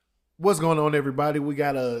What's going on, everybody? We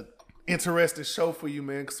got a interesting show for you,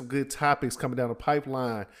 man. Some good topics coming down the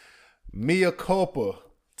pipeline. Mea Culpa,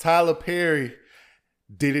 Tyler Perry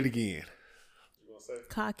did it again.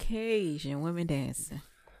 Caucasian women dancing.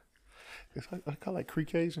 I call it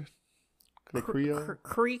Creek-Asian. Creole?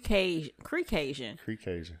 Creek-Asian.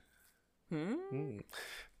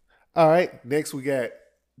 All right, next we got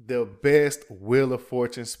the best Wheel of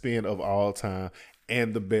Fortune spin of all time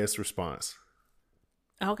and the best response.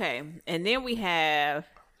 Okay, and then we have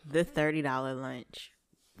the $30 lunch.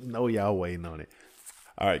 No, y'all waiting on it.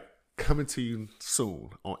 All right, coming to you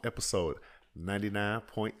soon on episode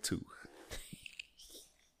 99.2.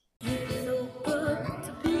 It's so good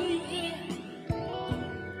to be here.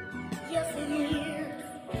 Yes, it is.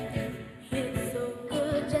 It's so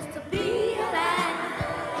good just to be alive.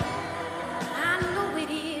 I know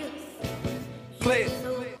it is. Play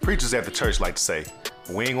it. Preachers at the church like to say,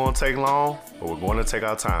 we ain't gonna take long, but we're gonna take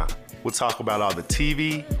our time. We'll talk about all the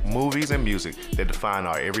TV, movies, and music that define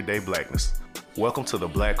our everyday blackness. Welcome to the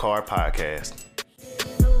Black Card Podcast.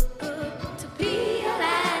 So good to be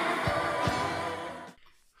alive.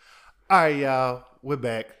 All right, y'all, we're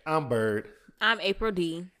back. I'm Bird, I'm April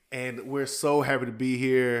D. and we're so happy to be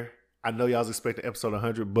here. I know y'all's expecting episode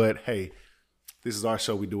 100, but hey, this is our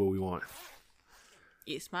show. We do what we want.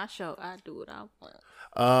 It's my show. I do what I want.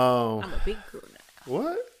 Um, I'm a big girl now.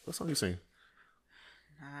 what? What song you sing?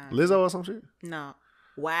 Lizzo or some shit? No.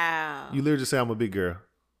 Wow. You literally just say I'm a big girl.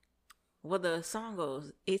 Well, the song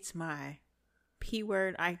goes, it's my P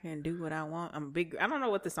word. I can do what I want. I'm a big girl. I don't know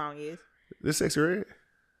what the song is. This Sexy Red?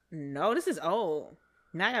 No, this is old.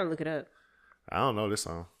 Now I gotta look it up. I don't know this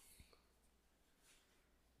song.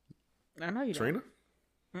 I know you Trina?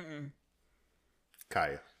 don't. Mm-mm.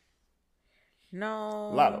 Kaya.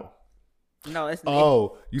 No. Lotto. No, it's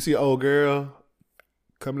Oh, you see an old girl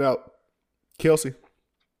coming out, Kelsey.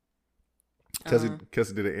 Kelsey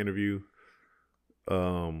did an interview.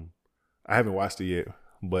 I haven't watched it yet,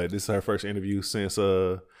 but this is her first interview since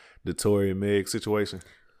the Tory and Meg situation.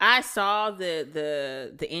 I saw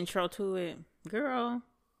the intro to it. Girl.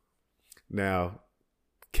 Now,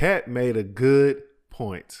 Kat made a good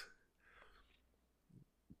point.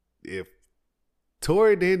 If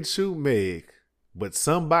Tory didn't shoot Meg, but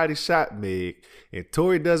somebody shot Meg, and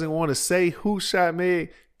Tory doesn't want to say who shot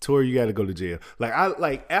Meg, Tory, you got to go to jail.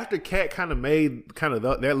 After Kat kind of made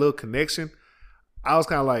that little connection, I was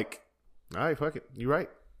kind of like, all right, fuck it, you right,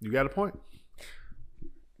 you got a point.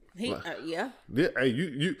 Yeah. Yeah, hey,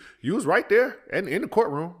 you was right there and in the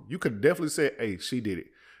courtroom. You could definitely say, hey, she did it,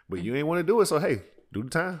 but you ain't want to do it. So hey, do the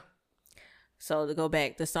time. So to go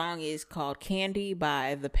back, the song is called Candy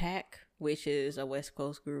by The Pack, which is a West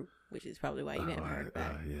Coast group, which is probably why you haven't heard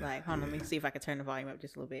about it. Yeah, like, hold on, let me see if I can turn the volume up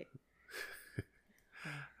just a little bit.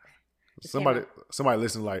 Somebody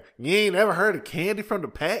listening like, you ain't ever heard of Candy from The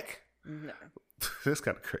Pack? No. That's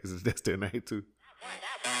kind of crazy. That's their name too.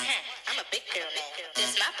 I'm a big girl now.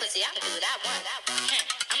 This my pussy. I can do what I want.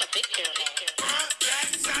 I'm a big girl now.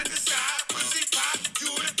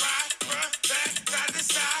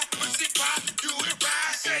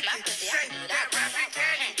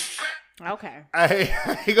 Okay. I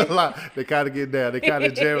ain't gonna lie. They kind of get down. They kind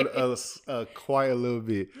of jammed us quite a little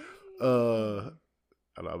bit.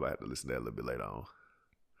 I know I might have to listen to that a little bit later on.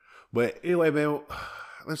 But anyway, man,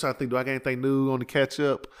 let's try to think. Do I got anything new on the catch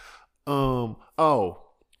up? For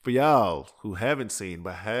y'all who haven't seen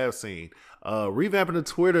but have seen,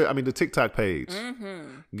 revamping the TikTok page.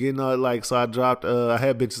 Mm-hmm. Getting so I dropped. I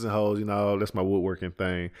had bitches and hoes. That's my woodworking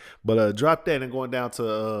thing. But dropped that and going down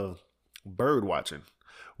to bird watching,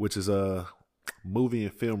 which is a movie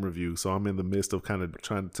and film review. So I'm in the midst of kind of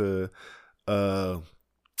trying to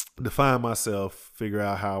define myself, figure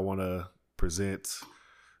out how I want to present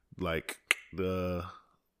like the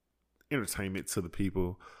entertainment to the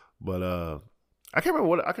people. But I can't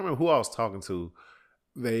remember who I was talking to.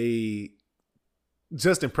 They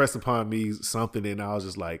just impressed upon me something, and I was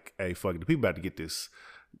just like, "Hey, fuck it, the people about to get this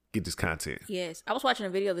content." Yes. I was watching a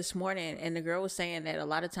video this morning, and the girl was saying that a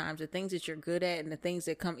lot of times the things that you're good at and the things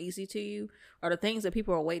that come easy to you are the things that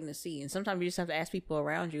people are waiting to see. And sometimes you just have to ask people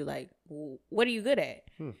around you, like, what are you good at?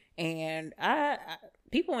 And I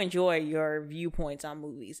people enjoy your viewpoints on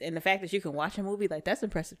movies. And the fact that you can watch a movie, like, that's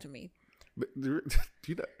impressive to me. But,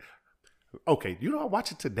 okay, I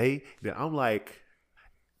watch it today, then I'm like,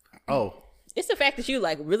 oh. It's the fact that you,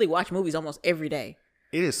 like, really watch movies almost every day.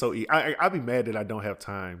 It is so easy. I'd be mad that I don't have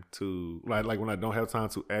time to like when I don't have time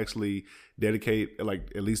to actually dedicate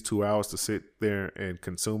like at least 2 hours to sit there and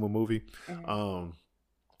consume a movie. Mm-hmm.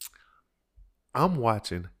 I'm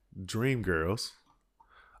watching Dreamgirls.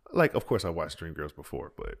 like, of course I watched Dreamgirls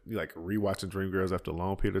before, but like rewatching Dreamgirls after a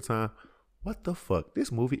long period of time, what the fuck?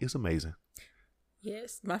 This movie is amazing.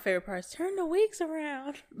 Yes, my favorite part is turn the wigs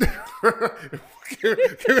around.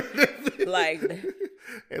 Like,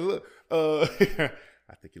 and look,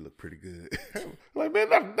 I think you look pretty good. Like, man,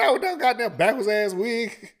 that goddamn backwards ass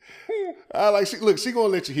wig. I like, she gonna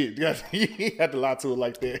let you hit. You ain't have to lie to her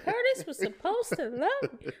like that. Curtis was supposed to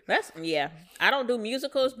love me. That's, yeah. I don't do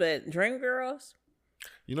musicals, but Dreamgirls.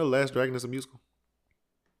 You know, Last Dragon is a musical.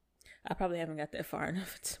 I probably haven't got that far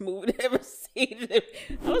enough to movie to ever see it.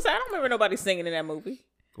 I don't remember nobody singing in that movie.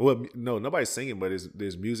 Well, no, nobody's singing, but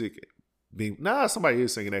there's music being. Somebody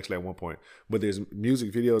is singing actually at one point, but there's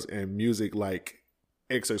music videos and music like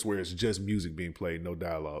excerpts where it's just music being played, no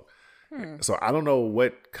dialogue. So I don't know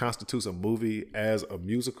what constitutes a movie as a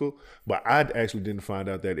musical, but I actually didn't find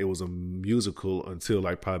out that it was a musical until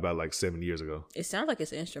like probably about like 7 years ago. It sounds like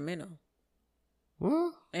it's instrumental.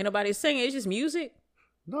 What? Ain't nobody singing. It's just music.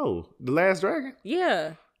 No, The Last Dragon.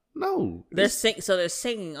 Yeah, No, they're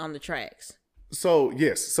singing on the tracks. So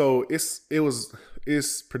yes, so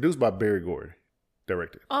it's produced by Barry Gordy,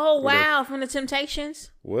 directed. Oh wow, from the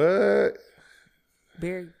Temptations. What?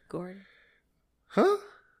 Barry Gordy. Huh?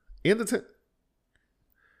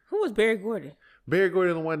 Who was Barry Gordy? Barry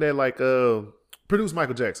Gordy, the one that like produced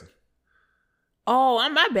Michael Jackson. Oh,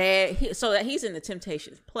 I'm my bad. So that he's in the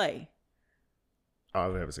Temptations play.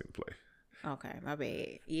 Oh, I haven't seen the play. Okay, my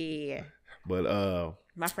bad. Yeah. But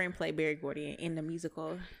my friend played Barry Gordy in the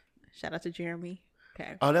musical. Shout out to Jeremy.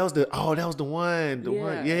 Okay. Oh, that was the one. The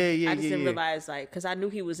one. Yeah. I just didn't realize, like, because I knew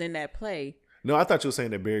he was in that play. No, I thought you were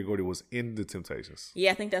saying that Barry Gordy was in the Temptations.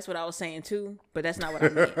 Yeah, I think that's what I was saying too, but that's not what I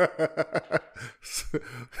meant.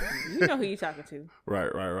 You know who you talking to. Right.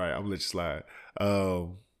 I'm gonna let you slide.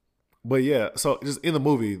 But yeah, so just in the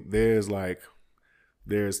movie, there's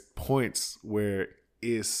points where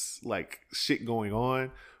it's like shit going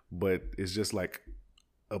on, but it's just like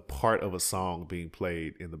a part of a song being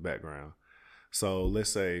played in the background. So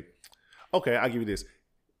let's say, okay, I'll give you this.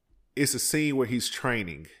 It's a scene where he's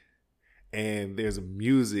training and there's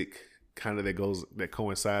music kind of that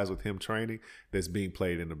coincides with him training that's being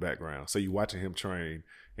played in the background. So you're watching him train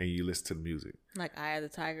and you listen to the music. Like Eye of the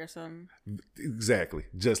Tiger or something? Exactly.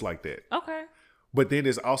 Just like that. Okay. But then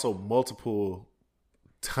there's also multiple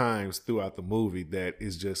times throughout the movie that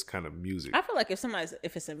is just kind of music. I feel like if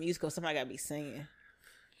it's a musical, somebody gotta be singing.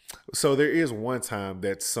 So there is one time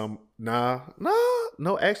that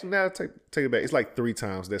actually now take it back. It's like 3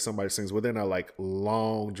 times that somebody sings, but they're not like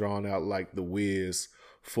long drawn out like The Wiz,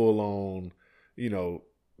 full on,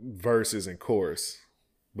 verses and chorus.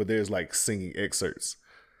 But there's like singing excerpts.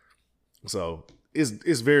 So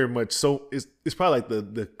it's very much so. It's probably like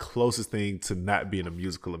the closest thing to not being a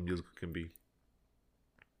musical can be.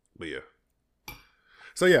 But yeah.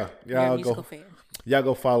 So yeah, y'all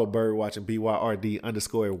go follow Bird Watching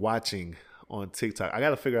BYRD_watching on TikTok. I got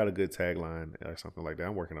to figure out a good tagline or something like that.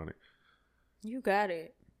 I'm working on it. You got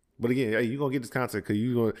it. But again, hey, you're gonna get this content because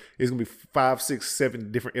it's gonna be 5, 6,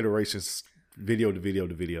 7 different iterations, video to video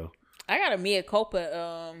to video. I got a Mea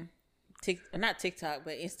Culpa, not TikTok,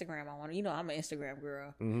 but Instagram. I'm an Instagram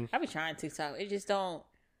girl. Mm-hmm. I be trying TikTok. It just don't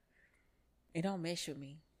mesh with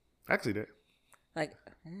me. I can see that. Like,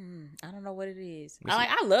 I don't know what it is.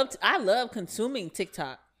 I love consuming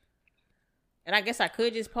TikTok, and I guess I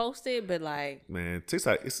could just post it, but like, man,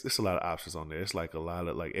 TikTok, it's a lot of options on there. It's like a lot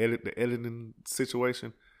of like the editing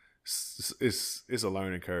situation. It's a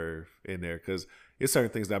learning curve in there because it's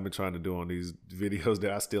certain things that I've been trying to do on these videos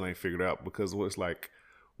that I still ain't figured out because it's like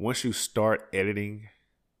once you start editing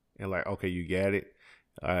and like, okay, you got it.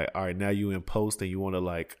 All right, now you in post and you want to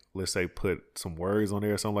like, let's say put some words on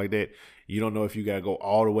there or something like that. You don't know if you got to go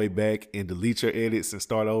all the way back and delete your edits and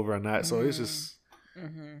start over or not. So it's just,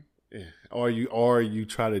 yeah. Or you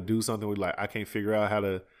try to do something with like, I can't figure out how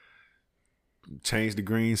to change the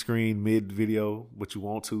green screen mid video, but you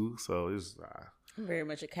want to. So it's I'm very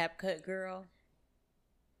much a CapCut girl.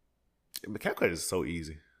 The CapCut is so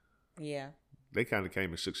easy. Yeah. They kind of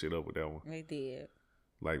came and shook shit up with that one. They did.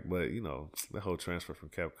 Like, but the whole transfer from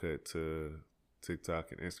CapCut to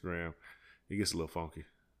TikTok and Instagram, it gets a little funky.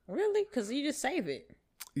 Really? Because you just save it.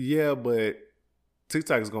 Yeah, but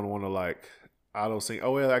TikTok is going to want to like auto sync.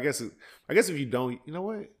 Oh well, I guess if you don't, you know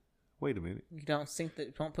what? Wait a minute. You don't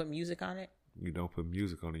don't put music on it. You don't put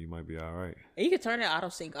music on it, you might be all right. And you can turn the auto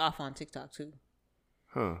sync off on TikTok too.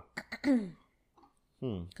 Huh.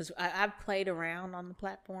 Because I've played around on the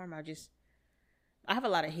platform. I have a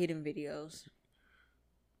lot of hidden videos.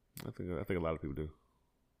 I think a lot of people do.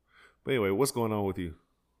 But anyway, what's going on with you?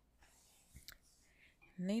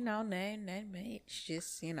 You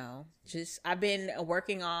know, it's just, I've been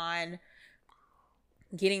working on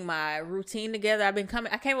getting my routine together. I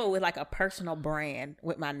came up with like a personal brand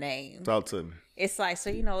with my name. Talk to me. It's like, so,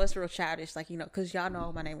 it's real childish, like, because y'all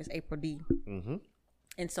know my name is April D. Mm-hmm.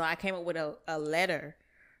 And so I came up with a letter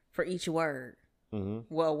for each word. Mm-hmm.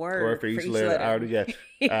 Well, word for each letter. I already got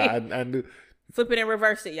you. I knew. Flip it and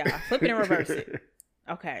reverse it, y'all. Flip it and reverse it.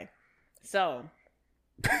 Okay. So.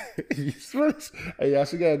 Hey, y'all,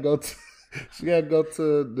 she gotta go to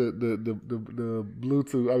the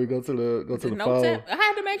Bluetooth. I mean, go to the phone. I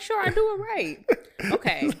had to make sure I do it right.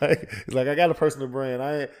 Okay. It's like I got a personal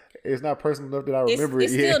brand. It's not personal enough that I remember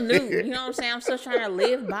it's it. It's still new. You know what I'm saying? I'm still trying to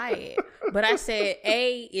live by it. But I said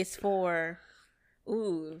A is for.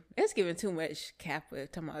 Ooh, that's giving too much Kappa.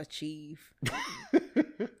 Talking about achieve. I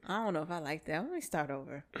don't know if I like that. Let me start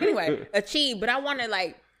over. Anyway, achieve. But I want to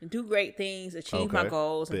like do great things, achieve my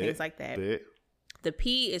goals and things like that. The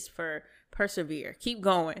P is for persevere. Keep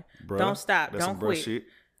going. Bruh, don't stop. Don't quit. Shit.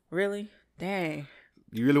 Really? Dang.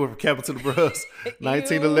 You really went from Kappa to the bros.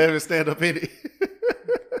 1911, stand up in it.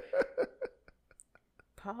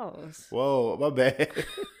 Pause. Whoa, my bad.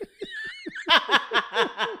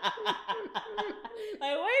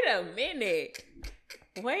 Like,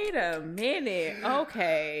 wait a minute.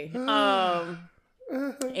 Okay.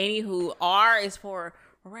 Anywho, R is for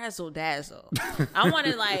razzle dazzle. I want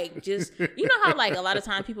to like just, how like a lot of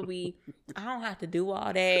times people I don't have to do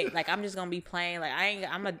all that. Like, I'm just gonna be playing. Like,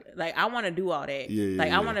 I want to do all that.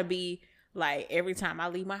 I want to be like, every time I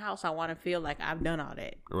leave my house, I want to feel like I've done all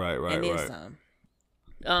that. Right. And then some.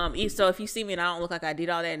 So if you see me and I don't look like I did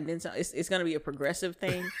all that, and then some, it's gonna be a progressive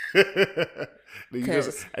thing. You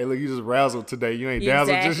just razzled today. You ain't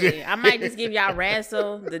dazzled just yet. I might just give y'all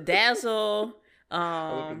razzle, the dazzle.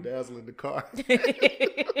 I want the dazzle in the car.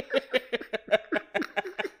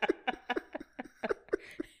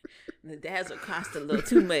 The dazzle cost a little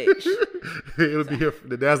too much.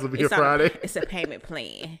 The dazzle will be here Friday. It's a payment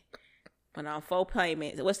plan. But on 4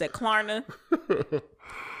 payments, what's that, Klarna?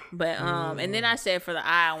 But and then I said for the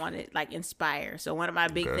I want to like inspire. So one of my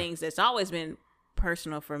big things that's always been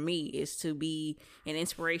personal for me is to be an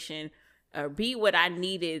inspiration or be what I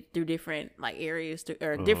needed through different like areas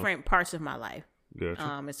or different parts of my life. Gotcha.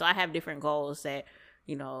 And so I have different goals that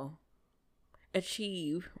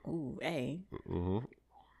achieve.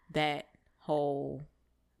 That whole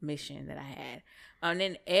mission that I had. And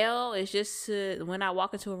then L is just when I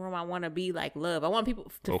walk into a room, I want to be like love. I want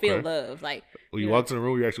people to feel love. Like when you walk to the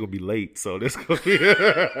room, you're actually gonna be late. So this gonna be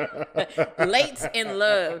late in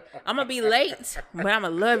love. I'm gonna be late, but I'm gonna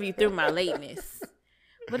love you through my lateness.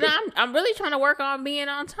 But I'm really trying to work on being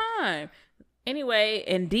on time. Anyway,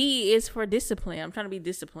 and D is for discipline. I'm trying to be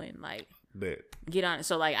disciplined. Like get on it.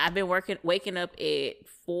 So like I've been waking up at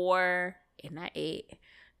 4 and not 8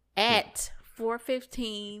 at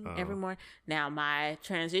 4:15 every morning. Now my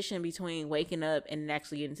transition between waking up and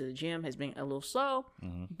actually getting to the gym has been a little slow,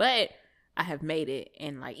 but I have made it.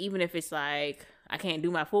 And like even if it's like I can't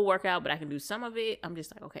do my full workout, but I can do some of it, I'm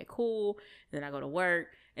just like, okay, cool. And then I go to work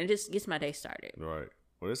and it just gets my day started. Right.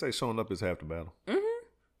 Well, they say showing up is half the battle.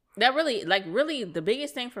 That really the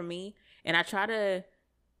biggest thing for me, and I try to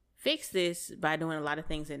fix this by doing a lot of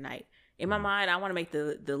things at night. In my mind, I want to make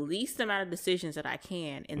the least amount of decisions that I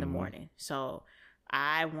can in the morning. So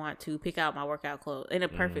I want to pick out my workout clothes in a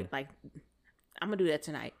perfect, like, I'm going to do that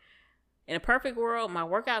tonight. In a perfect world, my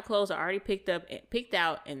workout clothes are already picked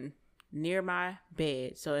out and near my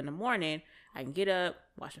bed. So in the morning, I can get up,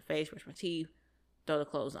 wash my face, brush my teeth, throw the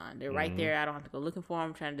clothes on. They're right there. I don't have to go looking for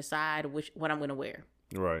them, trying to decide what I'm going to wear.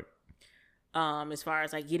 Right. As far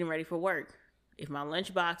as like getting ready for work, if my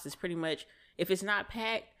lunchbox is pretty much, if it's not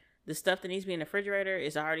packed, the stuff that needs to be in the refrigerator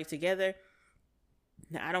is already together.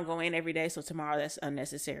 Now, I don't go in every day, so tomorrow that's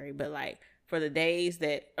unnecessary. But like for the days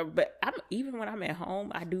that, even when I'm at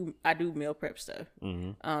home, I do meal prep stuff.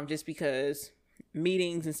 Just because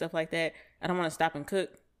meetings and stuff like that, I don't want to stop and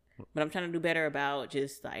cook. But I'm trying to do better about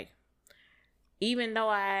just like, even though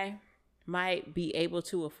I might be able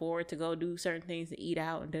to afford to go do certain things to eat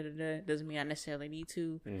out and doesn't mean I necessarily need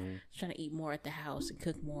to. Just trying to eat more at the house and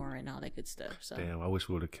cook more and all that good stuff. So damn, I wish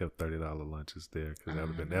we would have kept $30 lunches there because that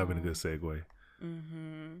would have been a good segue.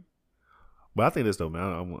 But I think this though,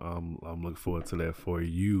 man, I'm looking forward to that for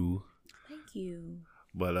you. Thank you.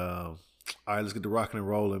 But all right, let's get the rocking and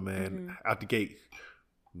rolling, man. Out the gate,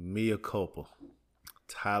 Mea Culpa,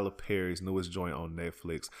 Tyler Perry's newest joint on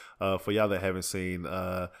Netflix. For y'all that haven't seen,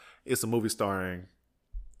 it's a movie starring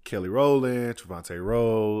Kelly Rowland, Trevante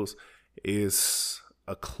Rose. It's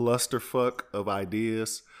a clusterfuck of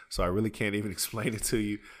ideas, so I really can't even explain it to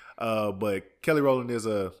you. But Kelly Rowland is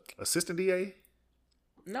a assistant DA.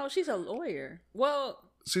 No, she's a lawyer. Well,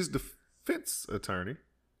 She's defense attorney.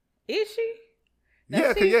 is she?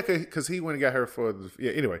 Yeah, That's it? because he went and got her for the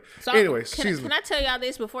Anyway, So can I tell y'all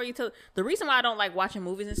this before you tell? The reason why I don't like watching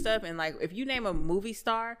movies and stuff, and like if you name a movie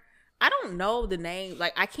star, I don't know the name.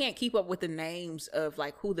 Like I can't keep up with the names of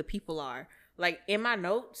like who the people are. Like in my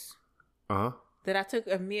notes that I took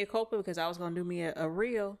of Mea Culpa because I was gonna do me a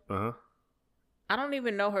reel. I don't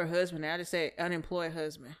even know her husband. I just said unemployed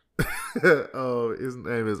husband. Oh, his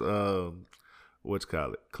name is what you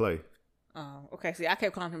call it, Clay. Oh, okay. See, I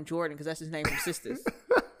kept calling him Jordan because that's his name from Sisters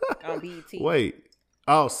on BET. Wait,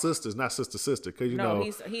 oh, Sisters, not Sister, because No,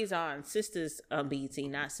 he's on Sisters on BET,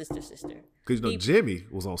 not Sister. because Jimmy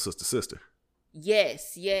was on Sister.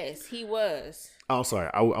 Yes, he was. Oh, I'm sorry,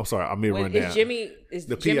 I'm sorry, I may run down. Is Jimmy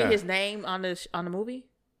PI. his name on the movie?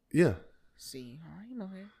 Yeah. See, you know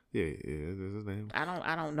him. Yeah, that's his name.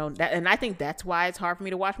 I don't know that, and I think that's why it's hard for me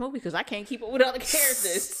to watch movies because I can't keep up with other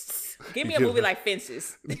characters. Give me a movie like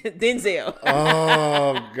Fences, Denzel.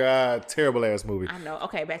 Oh God, terrible ass movie. I know.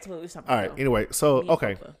 Okay, back to movie. Something. All right. Anyway, so Mea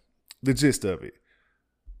Culpa. the gist of it: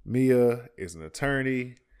 Mia is an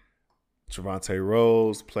attorney. Trevante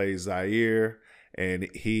Rose plays Zaire, and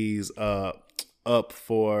he's up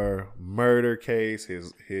for murder case.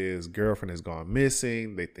 His girlfriend has gone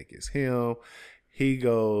missing. They think it's him. He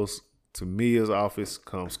goes to Mia's office,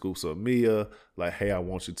 comes scoops up Mia, like, hey, I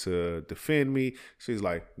want you to defend me. She's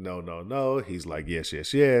like, no. He's like,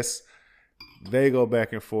 yes. They go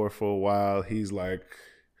back and forth for a while. He's like,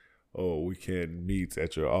 oh, we can't meet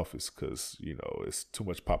at your office because, it's too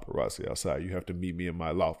much paparazzi outside. You have to meet me in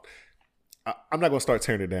my loft. I'm not going to start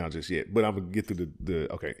tearing it down just yet, but I'm going to get through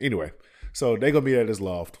okay. Anyway, so they going to meet at his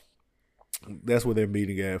loft. That's where they're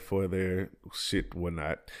meeting at for their shit,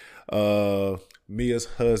 whatnot. Mia's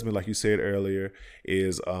husband, like you said earlier,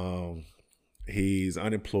 is he's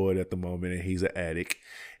unemployed at the moment and he's an addict.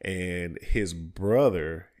 And his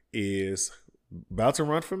brother is about to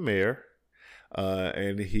run for mayor.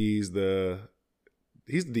 And he's the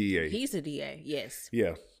DA. He's the DA, yes.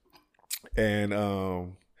 Yeah.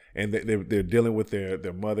 And they're dealing with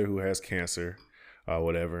their mother who has cancer or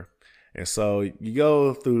whatever. And so you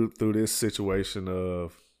go through this situation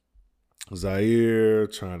of Zaire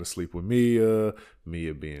trying to sleep with Mia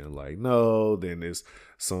being like, no. Then there's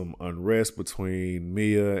some unrest between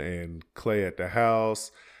Mia and Clay at the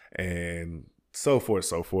house and so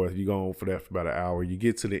forth. You go on for that for about an hour. You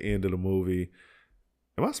get to the end of the movie.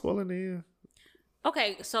 Am I spoiling the end?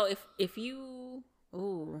 Okay, so if you...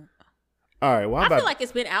 Ooh... All right. Well, I feel like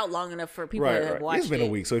it's been out long enough for people to have watched it. It's been a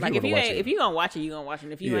week, so if you're gonna watch it, you're gonna watch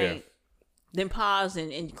it. If you ain't, then pause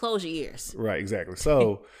and close your ears. Right, exactly.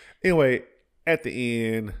 So anyway, at the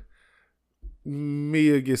end,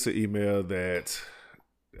 Mia gets an email that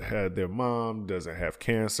their mom doesn't have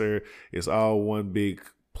cancer. It's all one big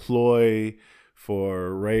ploy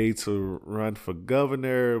for Ray to run for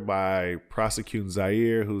governor by prosecuting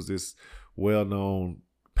Zaire, who's this well-known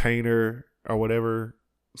painter or whatever,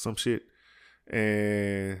 some shit.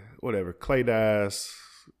 And whatever, Clay dies.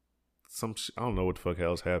 I don't know what the fuck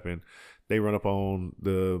else happened. They run up on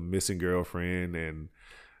the missing girlfriend, and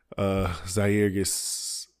Zaire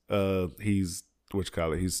gets he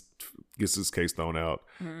gets his case thrown out,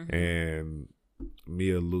 and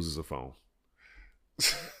Mia loses a phone.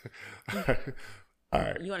 All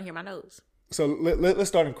right. You want to hear my notes? So let's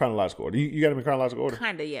start in chronological order. You got them in chronological order?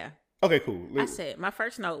 Kinda, yeah. Okay, cool. I said my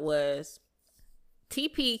first note was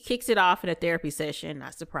TP kicks it off in a therapy session.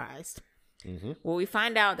 Not surprised. Mm-hmm. Well, we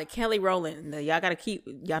find out that Kelly Rowland, y'all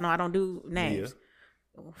know I don't do names.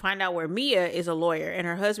 We'll find out where Mia is a lawyer and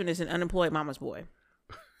her husband is an unemployed mama's boy.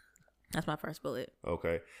 That's my first bullet.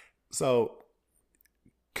 Okay. So,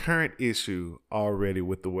 current issue already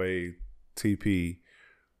with the way TP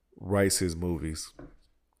writes his movies.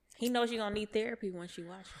 He knows you're going to need therapy once you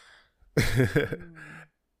watch it.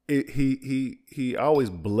 He always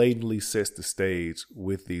blatantly sets the stage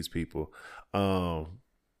with these people.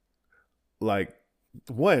 Like,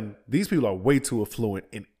 one, these people are way too affluent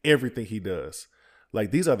in everything he does. Like,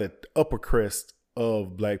 these are the upper crest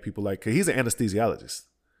of black people. Like, 'cause he's an anesthesiologist.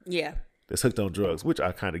 Yeah. That's hooked on drugs, which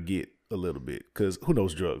I kind of get a little bit, because who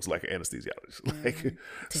knows drugs like an anesthesiologist? Like,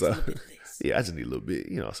 so yeah, I just need a little bit,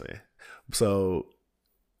 you know what I'm saying? So,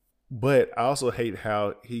 but I also hate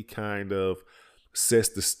how he kind of sets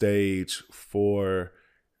the stage for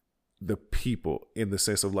the people, in the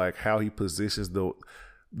sense of like how he positions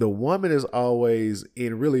the woman is always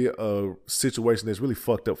in really a situation that's really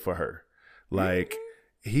fucked up for her. Like,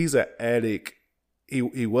 he's an addict. He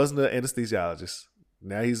wasn't an anesthesiologist.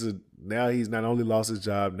 Now he's not only lost his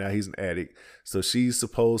job, now he's an addict. So she's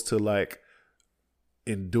supposed to like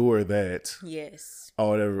endure that Yes. or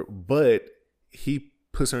whatever, but he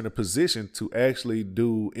puts her in a position to actually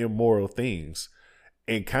do immoral things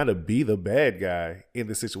and kind of be the bad guy in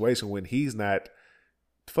the situation when he's not.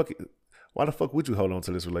 Why the fuck would you hold on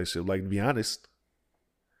to this relationship? Like, to be honest.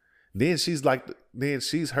 Then she's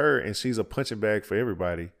her and she's a punching bag for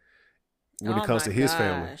everybody when it comes to his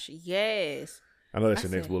family. Yes. I know that's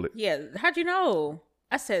your next bullet. Yeah. How'd you know?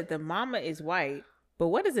 I said the mama is white, but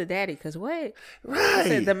what is a daddy? Because what? Right. I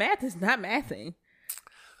said the math is not mathing.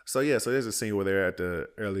 So there's a scene where they're at the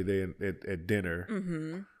early day at dinner.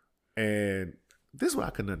 Mm-hmm. And this is what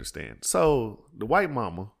I couldn't understand. So the white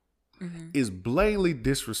mama is blatantly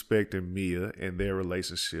disrespecting Mia and their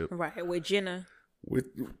relationship. Right, with Jenna.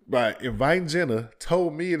 By inviting Jenna,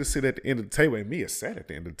 told Mia to sit at the end of the table, and Mia sat at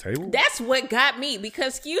the end of the table. That's what got me,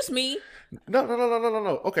 because, excuse me.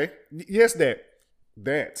 No. Okay. Yes, that.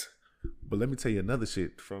 But let me tell you another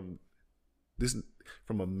shit from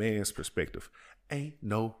a man's perspective. Ain't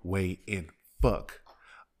no way in fuck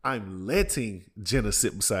I'm letting Jenna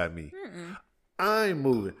sit beside me. I'm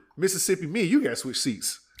moving. Mississippi, me, you gotta switch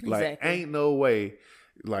seats. Like, Exactly. ain't no way.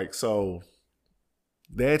 Like, so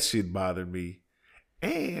that shit bothered me.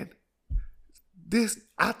 And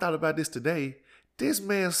I thought about this today. This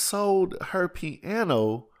man sold her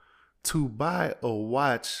piano to buy a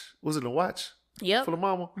watch. Was it a watch? Yep. For the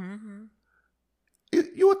mama?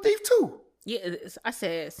 You a thief too. Yeah, I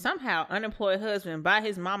said, somehow unemployed husband buy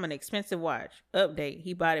his mom an expensive watch. Update,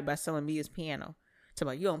 he bought it by selling Mia's piano. Talking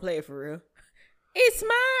about, you don't play it for real. It's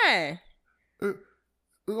mine. Why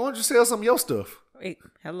don't you sell some of your stuff? Wait,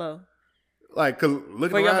 hello. Like, 'cause looking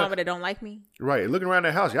For your around, mama that don't like me? right? Looking around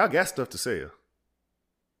that house, y'all got stuff to sell.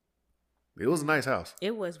 It was a nice house.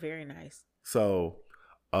 It was very nice. So,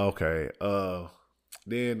 okay,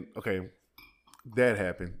 then that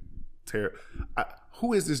happened.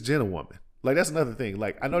 Who is this Jenna woman? Like, that's another thing.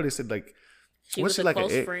 Like, I know they said like She was a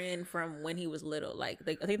close friend from when he was little. Like,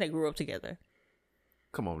 I think they grew up together.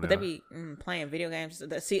 Come on now. But they be playing video games.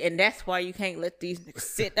 See, and that's why you can't let these niggas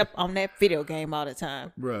sit up on that video game all the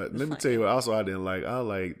time. Bruh, let me tell you what also I didn't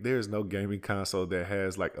like. There's no gaming console that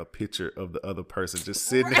has like a picture of the other person just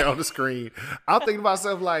sitting there on the screen. I'm thinking to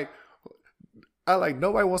myself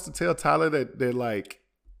nobody wants to tell Tyler that like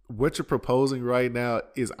what you're proposing right now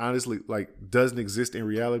is honestly like doesn't exist in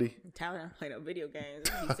reality. Tyler don't play no video games.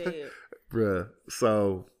 That's what he said. Bruh,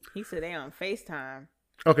 so He said they on FaceTime.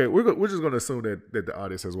 okay, we're just gonna assume that the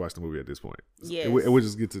audience has watched the movie at this point. Yes. And we'll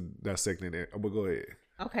just get to dissecting it. But go ahead.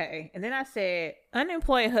 Okay, and then I said,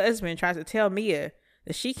 unemployed husband tries to tell Mia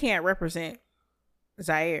that she can't represent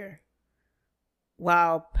Zaire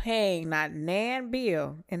while paying not nan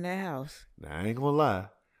bill in the house. Now I ain't gonna lie.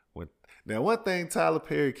 Now one thing Tyler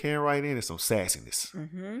Perry can write in is some sassiness.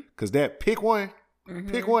 Cause that pick one,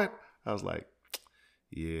 I was like,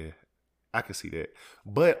 yeah, I can see that.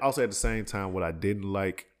 But also at the same time, what I didn't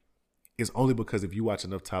like is only because if you watch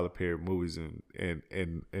enough Tyler Perry movies and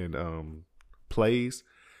plays,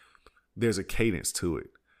 there's a cadence to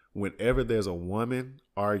it. Whenever there's a woman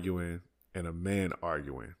arguing and a man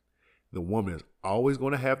arguing, the woman is always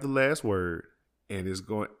going to have the last word, and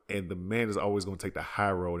the man is always going to take the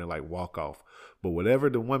high road and like walk off. But whatever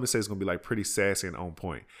the woman says is going to be like pretty sassy and on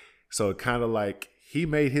point. So it kind of like he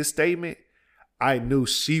made his statement. I knew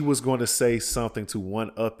she was going to say something to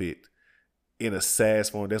one up it in a sass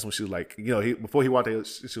form. That's when she was like, before he walked out,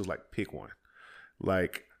 she was like, pick one.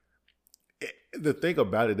 Like, the thing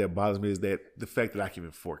about it that bothers me is that the fact that I can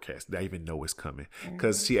even forecast, that I even know it's coming.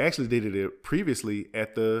 Because she actually did it previously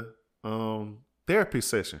at the therapy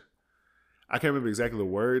session. I can't remember exactly the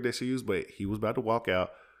word that she used, but he was about to walk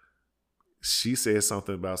out. She said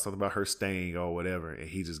something about her staying or whatever, and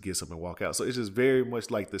he just gets up and walk out. So it's just very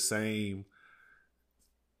much like the same.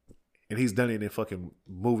 And he's done it in fucking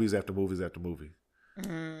movies after movies after movie.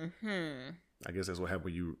 I guess that's what happens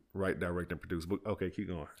when you write, direct, and produce. But okay, keep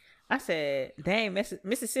going. I said, dang,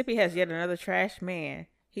 Mississippi has yet another trash man.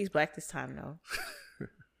 He's black this time, though.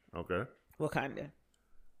 Okay. Wakanda.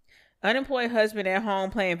 Unemployed husband at home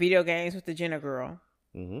playing video games with the Jenna girl.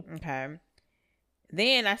 Okay.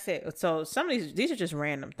 Then I said, so some of these are just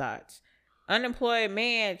random thoughts. Unemployed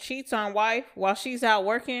man cheats on wife while she's out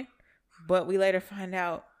working, but we later find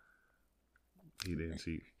out he didn't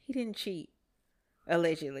cheat. He didn't cheat,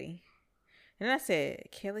 allegedly. And I said,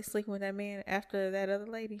 Kelly sleeping with that man after that other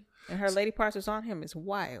lady, and her lady parts was on him is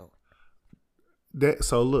wild.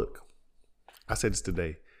 So look, I said this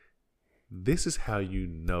today. This is how you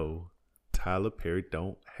know Tyler Perry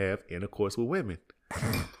don't have intercourse with women.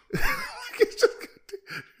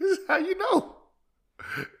 This is how you know.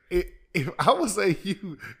 If I would say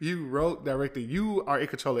you wrote, directed, you are in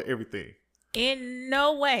control of everything. In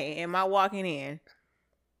no way am I walking in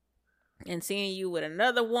and seeing you with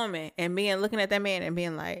another woman and looking at that man and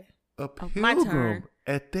being like, A my turn. pilgrim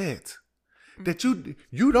at that. That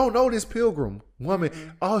you don't know this pilgrim woman.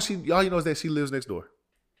 All you know is that she lives next door.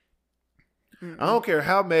 I don't care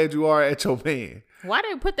how mad you are at your man. Why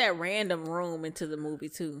they put that random room into the movie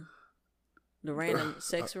too? The random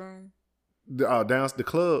sex room? Down the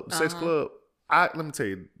club, the sex club. Let me tell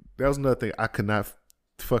you, that was another thing I could not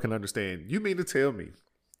fucking understand. You mean to tell me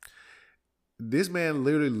this man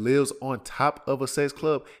literally lives on top of a sex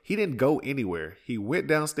club? He didn't go anywhere. He went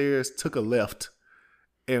downstairs, took a left,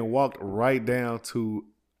 and walked right down to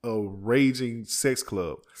a raging sex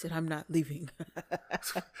club. He said, I'm not leaving. I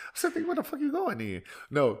said, where the fuck you going in?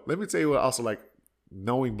 No, let me tell you what also, like,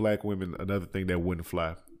 knowing black women, another thing that wouldn't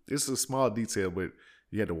fly. It's a small detail, but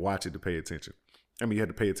you had to watch it to pay attention. I mean, you had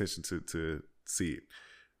to pay attention to see it.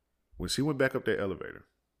 When she went back up that elevator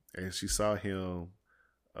and she saw him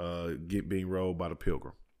being rolled by the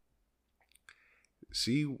pilgrim,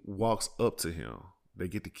 she walks up to him. They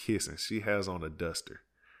get to kissing. She has on a duster.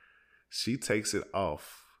 She takes it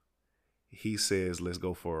off. He says, let's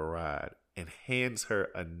go for a ride, and hands her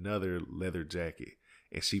another leather jacket,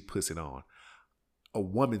 and she puts it on. A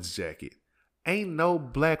woman's jacket. Ain't no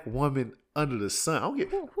black woman under the sun. I don't get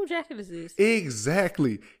who jacket is this?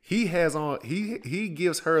 Exactly. He has on. He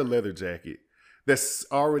gives her a leather jacket that's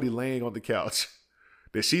already laying on the couch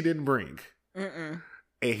that she didn't bring. And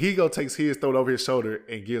he takes his, throw it over his shoulder,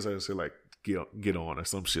 and gives her shit like get on or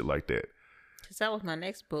some shit like that. Cause that was my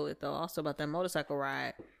next bullet though. Also about that motorcycle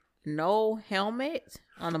ride. No helmet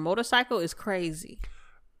on a motorcycle is crazy.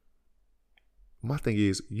 My thing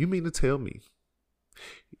is, you mean to tell me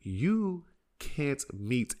you can't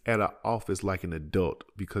meet at an office like an adult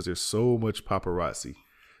because there's so much paparazzi?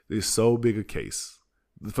 There's so big a case.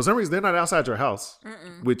 For some reason, they're not outside your house,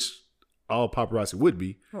 which all paparazzi would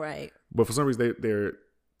be. Right. But for some reason, they're...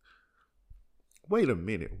 Wait a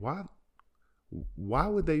minute. Why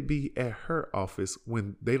would they be at her office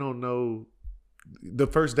when they don't know the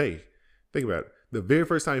first day? Think about it. The very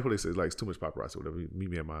first time you put it, it's like, it's too much paparazzi, whatever. Meet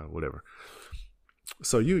me at mine, whatever.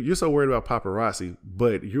 So you're so worried about paparazzi,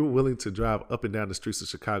 but you're willing to drive up and down the streets of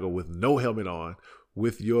Chicago with no helmet on,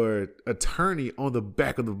 with your attorney on the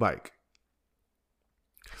back of the bike.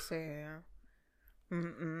 Where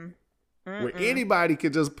anybody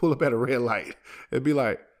could just pull up at a red light and be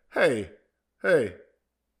like, hey, I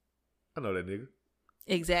know that nigga.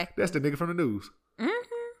 Exactly. That's the nigga from the news.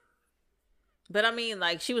 But I mean,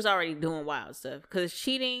 like, she was already doing wild stuff because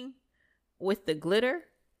cheating with the glitter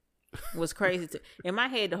was crazy too. In my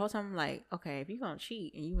head the whole time, I'm like, okay, if you're gonna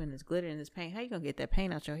cheat and you in this glitter and this paint, how you gonna get that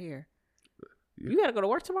paint out your hair? You gotta go to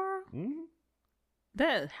work tomorrow?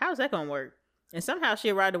 How's that gonna work? And somehow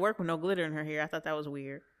she arrived to work with no glitter in her hair. I thought that was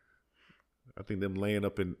weird. I think them laying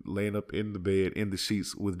up in the bed in the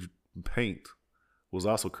sheets with paint was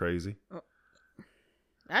also crazy.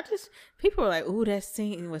 People were like, ooh, that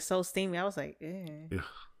scene was so steamy. I was like, yeah.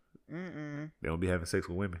 They don't be having sex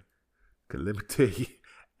with women. Cause let me tell you,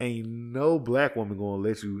 ain't no black woman gonna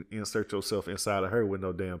let you insert yourself inside of her with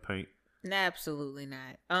no damn paint. Absolutely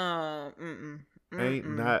not. Ain't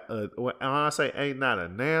not a. When I say ain't not a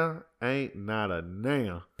now.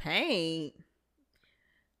 Paint.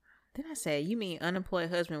 Then I said, you mean unemployed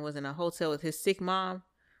husband was in a hotel with his sick mom,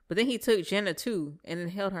 but then he took Jenna too and then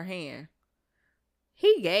held her hand.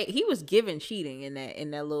 He was given cheating in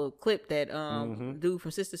that little clip that dude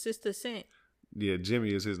from Sister sent. Yeah,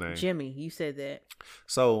 Jimmy is his name. Jimmy, you said that.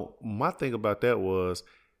 So my thing about that was,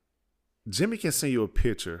 Jimmy can send you a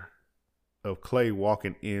picture of Clay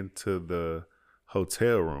walking into the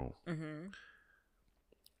hotel room.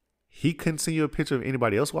 He couldn't send you a picture of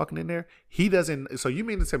anybody else walking in there. He doesn't. So you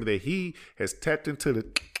mean to tell me that he has tapped into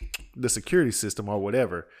the security system or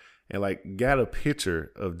whatever, and like got a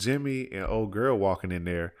picture of Jimmy and old girl walking in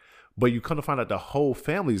there, but you come to find out the whole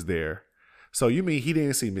family's there. So you mean he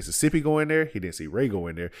didn't see Mississippi go in there? He didn't see Ray go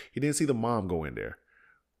in there. He didn't see the mom go in there.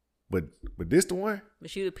 But this the one?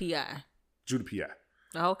 But you the PI. Judah PI.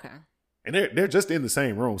 Oh, okay. And they're just in the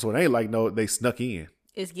same room, so it ain't like they snuck in.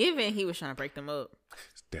 It's given he was trying to break them up.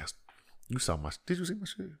 You saw did you see my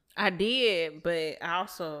shit? I did, but I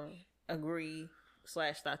also agree /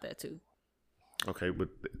 thought that too. Okay, but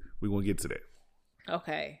we gonna get to that.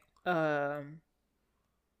 Okay. Then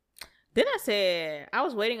I said I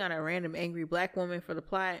was waiting on a random angry black woman for the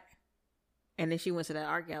plot, and then she went to that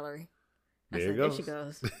art gallery. There she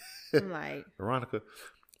goes. I'm like, Veronica.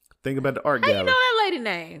 Think about the art how gallery. You know that lady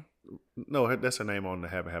name? No, that's her name on the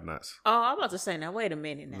Have and Have Nots. Oh, I'm about to say now. Wait a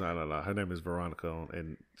minute now. No. Her name is Veronica,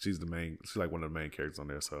 and she's one of the main characters on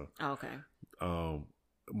there. So, okay.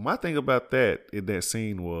 my thing about that in that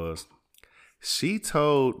scene was she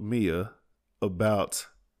told Mia about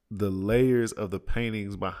the layers of the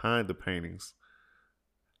paintings behind the paintings.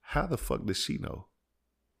 How the fuck does she know?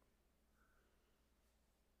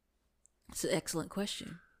 It's an excellent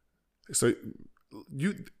question. So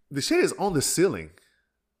the shit is on the ceiling.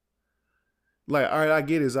 Like, all right, I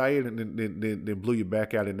get it, Zaire, and then blew you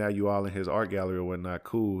back out, and now you all in his art gallery or whatnot.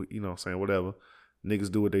 Cool, you know what I'm saying? Whatever.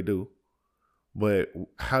 Niggas do what they do. But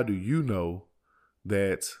how do you know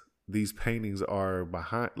that these paintings are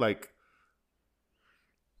behind? Like,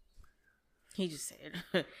 he just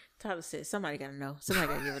said, Tyler said, somebody got to know. Somebody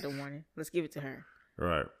got to give it a warning. Let's give it to her.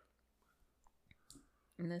 Right.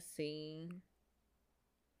 Let's see.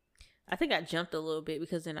 I think I jumped a little bit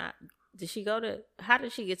because then how did she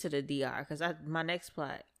get to the DR? Because my next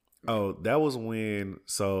plot. Oh, that was when,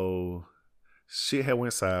 so shit had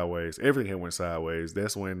went sideways. Everything had went sideways.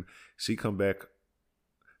 That's when she come back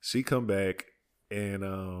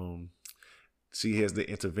and she has the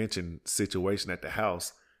intervention situation at the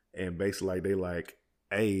house. And basically like they like,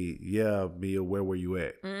 hey, yeah, Mia, where were you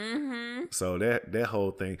at? Mm-hmm. So that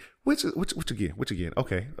whole thing, which again?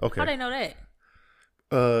 Okay. How they know that?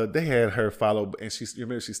 They had her follow, and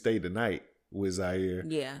remember she stayed the night with Zaire.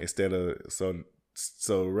 Yeah. Instead of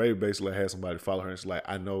so Ray basically had somebody follow her, and she's like,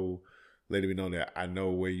 I know, let me know that I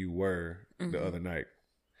know where you were the other night.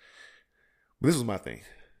 But this was my thing.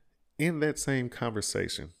 In that same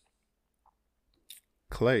conversation,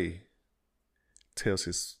 Clay tells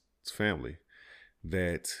his family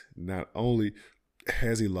that not only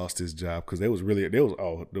has he lost his job, because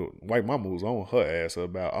the white mama was on her ass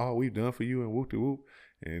about all we've done for you and whoop de whoop,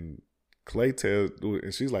 and Clay tells,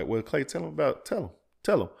 and she's like, well, Clay, tell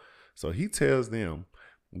him. So he tells them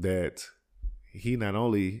that he not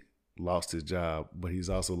only lost his job, but he's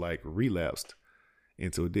also like relapsed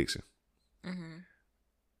into addiction. Mm-hmm.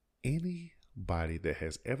 Anybody that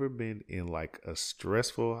has ever been in like a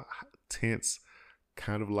stressful, tense,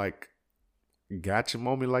 kind of like gotcha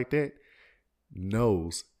moment like that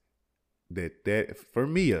knows that for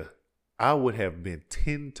Mia, I would have been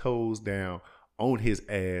 10 toes down on his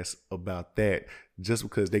ass about that just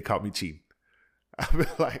because they caught me cheating. I'd be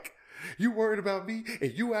like, you worried about me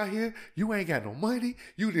and you out here, you ain't got no money,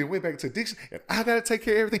 you didn't went back to addiction and I gotta take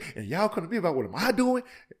care of everything and y'all come to me about what am I doing?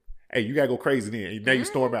 Hey, you gotta go crazy then. And now you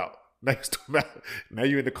storm out. Now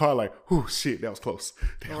you're in the car like, oh shit, that was close.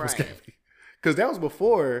 That was scary. Because that was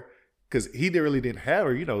before, because he really didn't have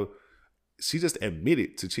her, you know. She just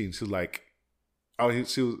admitted to cheating. She was like,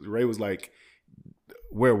 Ray was like,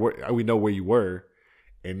 where we know where you were.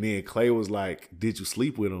 And then Clay was like, did you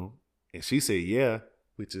sleep with him? And she said, yeah,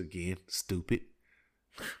 which again, stupid.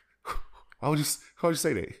 Why would you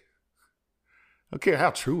say that? I don't care how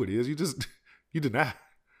true it is. You deny.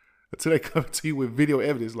 Until they come to you with video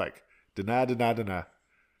evidence, like, deny.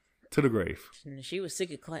 To the grave. She was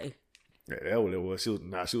sick of Clay. Yeah, that's what it was.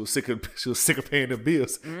 She was sick of paying the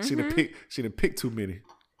bills. Mm-hmm. She didn't pick too many.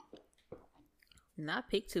 Not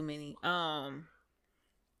pick too many.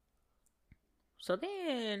 So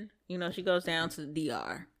then, she goes down to the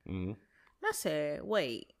DR. Mm-hmm. And I said,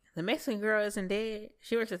 wait, the Mexican girl isn't dead?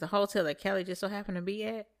 She works at the hotel that Kelly just so happened to be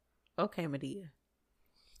at? Okay, Medea.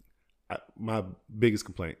 My biggest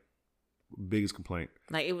complaint.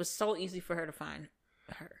 Like, it was so easy for her to find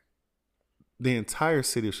her. The entire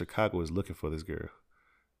city of Chicago is looking for this girl.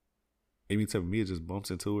 Amy tell me, Mia just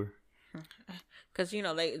bumps into her. Because,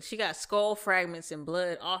 she got skull fragments and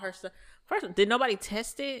blood, all her stuff. First, did nobody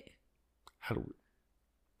test it? How do we?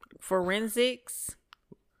 Forensics?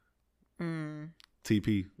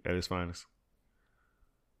 TP at its finest.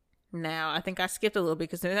 Now, I think I skipped a little bit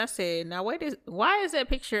because then I said, now why is that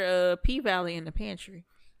picture of P-Valley in the pantry?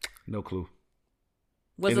 No clue.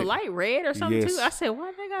 Was the light red or something yes. too? I said,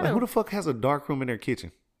 why they got who the fuck has a dark room in their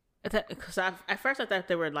kitchen? Because at first I thought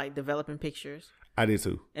they were like developing pictures. I did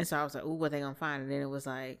too. And so I was like, ooh, what they gonna find? And then it was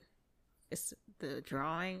like, it's the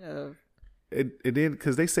drawing of... It then,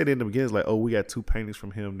 because they said in the beginning, like, oh, we got 2 paintings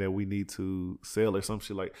from him that we need to sell or some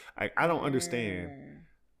shit. Like, I don't understand.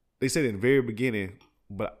 They said in the very beginning,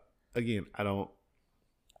 but again, I don't.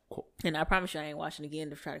 And I promise you I ain't watching again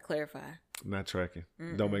to try to clarify. Not tracking.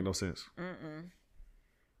 Don't make no sense.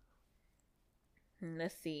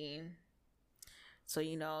 Let's see. So,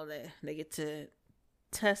 that they get to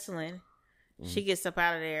tussling. She gets up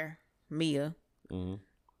out of there, Mia.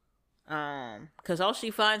 Because all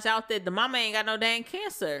she finds out that the mama ain't got no dang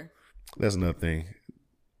cancer. That's another thing.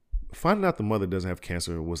 Finding out the mother doesn't have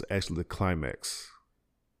cancer was actually the climax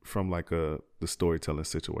from like the storytelling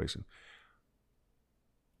situation.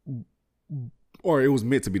 Or it was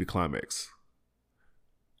meant to be the climax.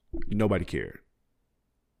 Nobody cared.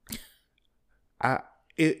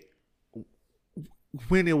 it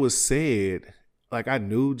when it was said, like I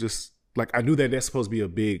knew that that's supposed to be a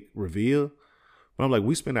big reveal. But I'm like,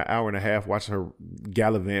 we spent an hour and a half watching her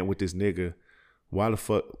gallivant with this nigga. Why the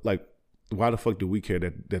fuck do we care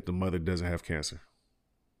that the mother doesn't have cancer?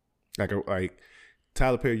 Like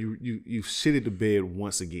Tyler Perry, you shitted the bed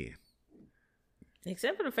once again.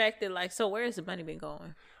 Except for the fact that, like, so where has the money been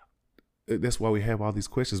going? That's why we have all these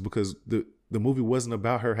questions, because the movie wasn't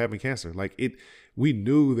about her having cancer. Like we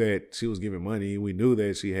knew that she was giving money. We knew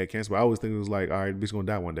that she had cancer. But I always think it was like, all right, bitch gonna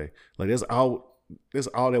die one day. Like that's all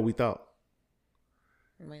that we thought.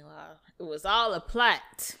 I mean, wow. It was all a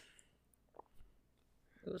plot.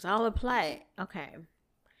 It was all a plot. Okay.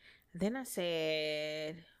 Then I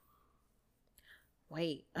said,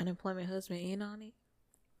 wait, unemployment husband in on it?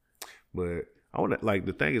 But I want to, like,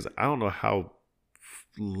 the thing is, I don't know how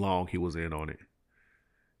long he was in on it.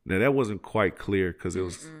 Now, that wasn't quite clear because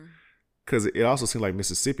it also seemed like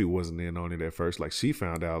Mississippi wasn't in on it at first. Like, she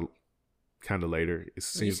found out kind of later.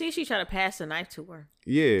 You see, she tried to pass the knife to her.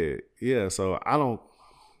 Yeah. So I don't.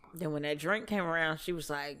 Then when that drink came around, she was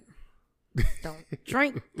like, don't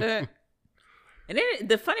drink that. And then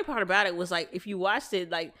the funny part about it was, like, if you watched it,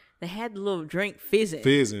 like, they had the little drink fizzing.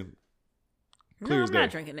 Clear I'm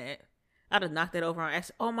not drinking that. I'd have knocked it over and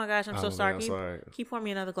asked, oh my gosh, I'm so sorry. Can you pour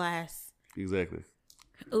me another glass? Exactly.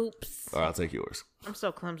 Oops. All right, I'll take yours. I'm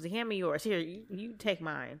so clumsy. Hand me yours. Here, you take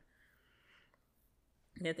mine.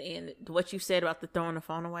 And at the end, what you said about the throwing the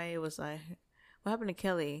phone away, it was like, what happened to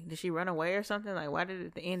Kelly? Did she run away or something? Like, why did it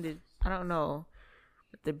at the end, I don't know.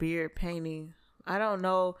 The beard painting. I don't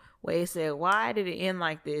know what it said. Why did it end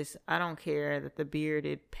like this? I don't care that the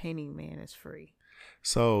bearded painting man is free.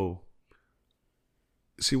 So,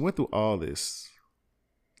 she went through all this.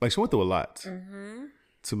 Like, she went through a lot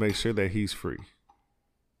to make sure that he's free.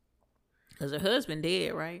 Because her husband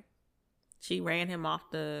dead, right? She ran him off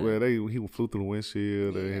the... Well, he flew through the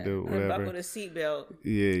windshield. Yeah, or whatever. buckled his seatbelt.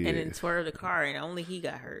 Yeah. And then swerved the car, and only he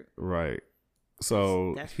got hurt. Right.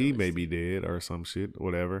 So, That's he really may be dead or some shit,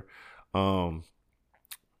 whatever. Then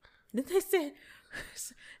they said...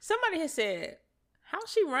 Somebody had said, how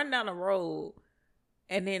she run down the road,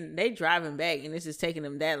 and then they driving back, and this is taking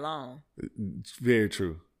them that long? Very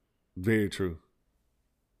true. Very true.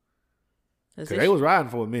 Because So they was riding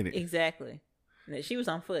for a minute. Exactly. And then she was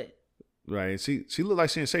on foot. Right. She looked like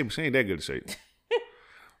she in shape, but she ain't that good of shape.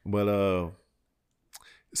 But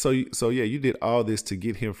so yeah, you did all this to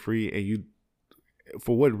get him free, and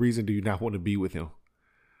for what reason do you not want to be with him?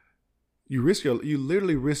 You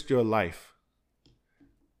literally risked your life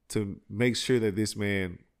to make sure that this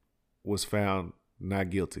man was found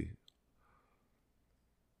not guilty.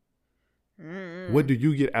 What do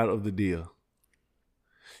you get out of the deal?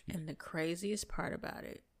 And the craziest part about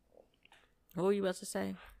it, what were you about to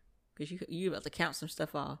say? Because you about to count some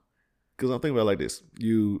stuff off. Because I'm thinking about it like this: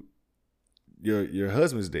 your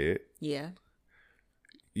husband's dead. Yeah.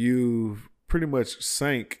 You pretty much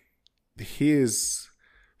sank his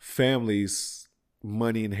family's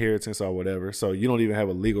money, inheritance, or whatever. So you don't even have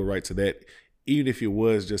a legal right to that, even if it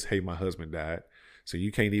was just, hey, my husband died. So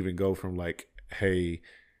you can't even go from like, hey,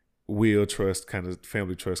 will trust kind of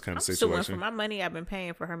family trust kind of situation. I'm suing for my money I've been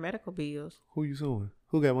paying for her medical bills. Who you suing?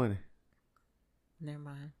 Who got money? Never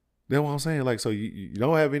mind. That's what I'm saying. Like, so you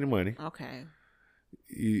don't have any money. Okay.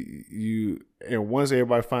 You and once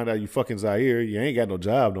everybody find out you fucking Zaire, you ain't got no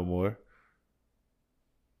job no more.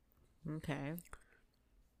 Okay.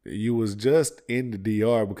 You was just in the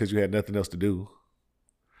DR because you had nothing else to do.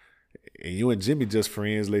 And you and Jimmy just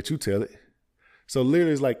friends, let you tell it. So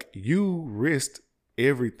literally it's like you risked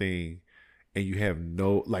everything and you have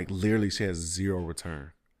no, like literally she has zero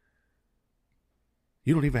return.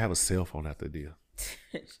 You don't even have a cell phone after the deal.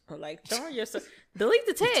 Like throwing yourself, delete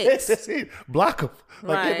the text. That's it. Block them.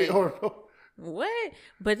 Like, right. What?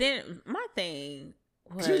 But then my thing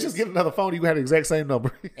was, you just get another phone. You had the exact same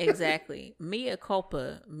number. Exactly. Mea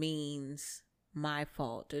culpa means my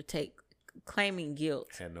fault or claiming guilt.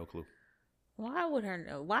 Had no clue. Why would her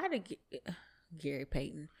know? Why did Gary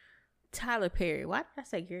Payton, Tyler Perry? Why did I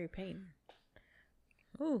say Gary Payton?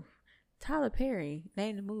 Ooh, Tyler Perry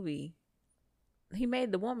named the movie. He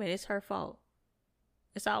made the woman. It's her fault.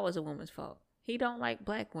 It's always a woman's fault. He don't like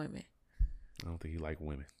black women. I don't think he like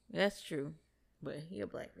women. That's true, but he a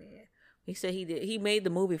black man. He said he did. He made the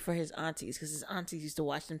movie for his aunties because his aunties used to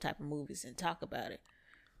watch them type of movies and talk about it.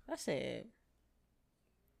 I said,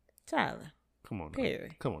 Tyler, come on, now.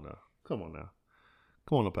 Perry, come on now, come on now,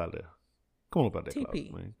 come on up out there, come on up out there, TP,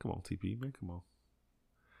 closet, man. Come on, TP, man, come on.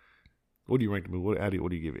 What do you rank the movie?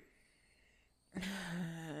 What do you give it?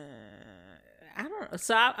 I don't know.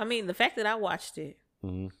 So I mean, the fact that I watched it,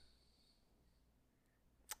 mm-hmm.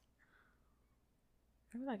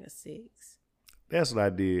 Maybe like a 6. That's what I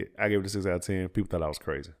did. I gave it a 6 out of 10. People thought I was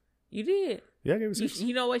crazy. You did. Yeah, I gave it a 6.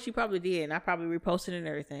 You know what? You probably did. And I probably reposted it and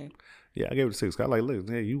everything. Yeah, I gave it a 6. I like, look,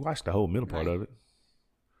 yeah, you watched the whole middle part of it.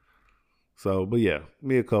 So, but yeah,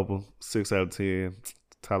 Mea Culpa, 6 out of 10.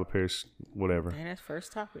 Tyler Perry, whatever. And that's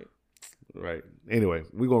first topic. Right. Anyway,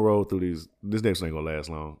 we're gonna roll through these. This next one ain't gonna last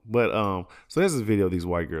long. But so there's this video of these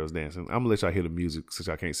white girls dancing. I'm gonna let y'all hear the music since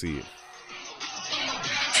y'all can't see it.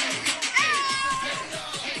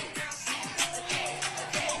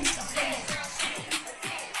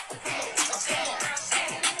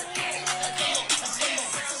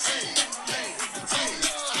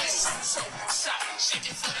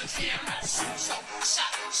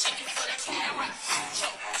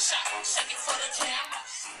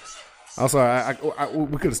 I'm sorry,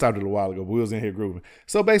 we could have stopped it a while ago, but we was in here grooving.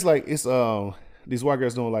 So basically, like, it's these white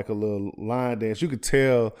girls doing like a little line dance. You could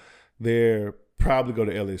tell they're probably go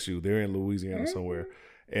to LSU. They're in Louisiana somewhere,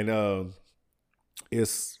 and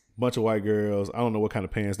it's a bunch of white girls. I don't know what kind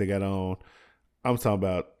of pants they got on. I'm talking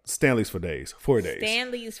about Stanley's for days, 4 days.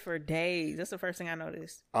 Stanley's for days. That's the first thing I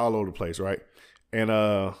noticed. All over the place, right? And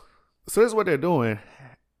so this is what they're doing.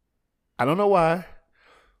 I don't know why,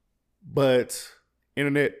 but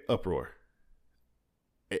internet uproar.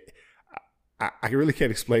 I really can't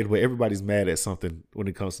explain why everybody's mad at something when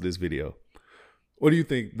it comes to this video. What do you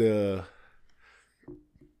think I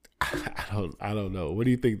don't know. What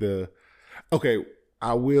do you think okay,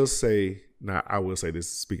 I will say this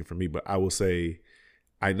speaking for me, but I will say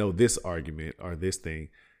I know this argument or this thing.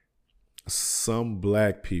 Some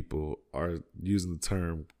black people are using the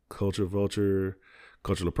term culture vulture,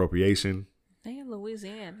 cultural appropriation. They in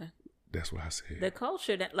Louisiana. That's what I said. The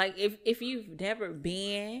culture that, like, if you've never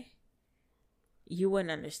been, you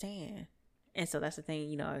wouldn't understand. And so that's the thing,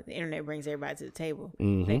 you know, the internet brings everybody to the table.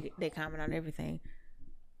 Mm-hmm. They comment on everything.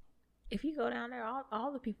 If you go down there,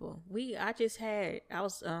 all the people, I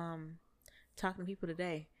was talking to people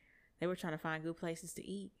today. They were trying to find good places to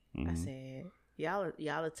eat. Mm-hmm. I said,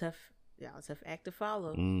 y'all a tough act to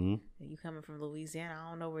follow. Mm-hmm. You coming from Louisiana, I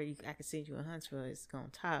don't know where I can send you in Huntsville. It's gonna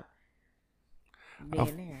top.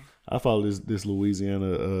 I follow this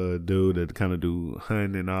Louisiana dude that kind of do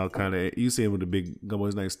hunting and all kind of. You see him with the big gumbo.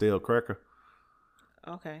 His name's Stale Cracker.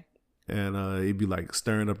 Okay. And he'd be like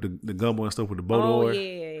stirring up the gumbo and stuff with the boat oil. Oh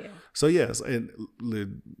yeah. So yes, and let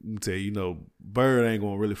me tell you, Bird ain't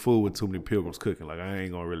gonna really fool with too many pilgrims cooking. Like I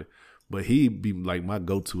ain't gonna really, but he'd be like my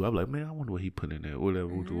go-to. I'm like, man, I wonder what he put in there, whatever.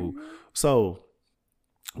 Mm-hmm. So,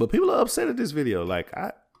 but people are upset at this video. Like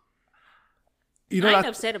I ain't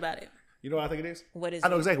upset about it. You know what I think it is? What is I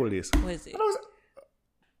know exactly what it is. What is it?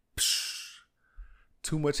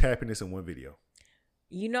 Too much happiness in one video.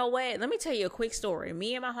 You know what? Let me tell you a quick story.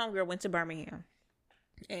 Me and my homegirl went to Birmingham.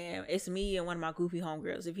 And it's me and one of my goofy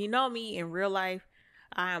homegirls. If you know me in real life,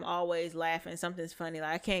 I am always laughing. Something's funny.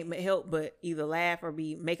 Like I can't help but either laugh or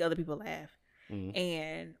make other people laugh. Mm-hmm.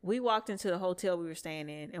 And we walked into the hotel we were staying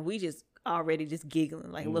in and we just already just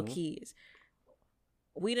giggling like little kids.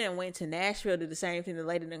 We didn't went to Nashville to do the same thing. The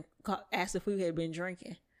lady then asked if we had been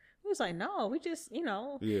drinking. We was like, no, we just,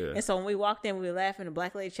 Yeah. And so when we walked in, we were laughing. The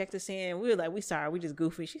black lady checked us in. We were like, we sorry. We just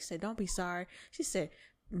goofy. She said, don't be sorry. She said,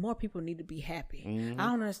 more people need to be happy. Mm-hmm. I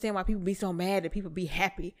don't understand why people be so mad that people be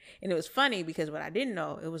happy. And it was funny because what I didn't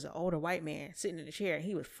know, it was an older white man sitting in the chair and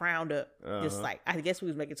he was frowned up. Just like, I guess we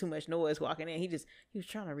was making too much noise walking in. He was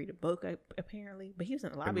trying to read a book apparently, but he was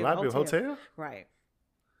in the lobby of a hotel. Right.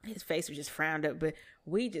 His face was just frowned up, but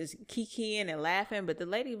we just kikiing and laughing. But the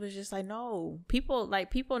lady was just like, no, people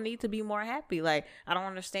need to be more happy. Like, I don't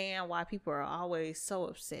understand why people are always so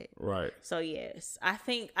upset. Right. So yes, I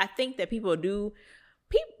think that people do.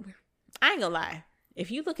 I ain't gonna lie. If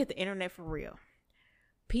you look at the internet for real,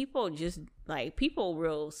 people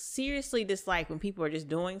real seriously dislike when people are just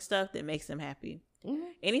doing stuff that makes them happy. Mm-hmm.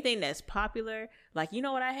 Anything that's popular, like, you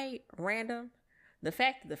know what I hate? Random. The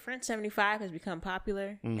fact that the French 75 has become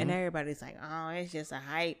popular and everybody's like, oh, it's just a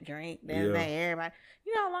hype drink. Everybody,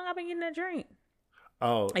 you know how long I've been getting that drink?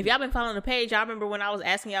 Oh, if y'all been following the page, I remember when I was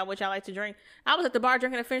asking y'all what y'all like to drink. I was at the bar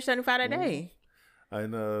drinking a French 75 that day.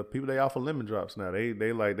 And people, they offer lemon drops now. They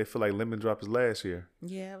feel like lemon drop is last year.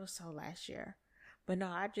 Yeah, it was so last year. But no,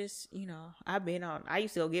 I just, I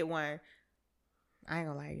used to go get one. I ain't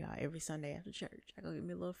gonna lie, y'all. Every Sunday after church, I go get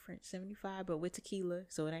me a little French 75, but with tequila.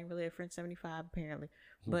 So it ain't really a French 75, apparently.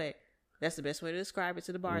 But that's the best way to describe it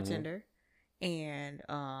to the bartender. And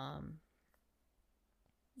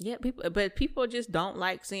yeah, people just don't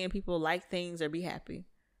like seeing people like things or be happy.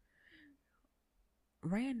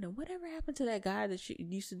 Random. Whatever happened to that guy that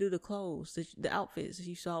used to do the clothes, the outfits that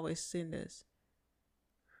you used to always send us?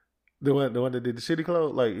 The one that did the shitty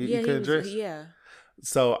clothes, like he couldn't dress. Yeah.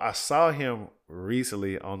 So I saw him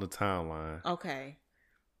recently on the timeline, Okay.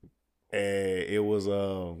 and it was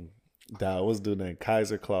what's the name?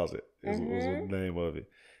 Kaiser Closet was the name of it,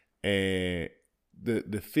 and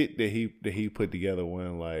the fit that he put together it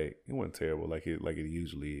wasn't terrible like it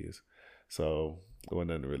usually is. So there wasn't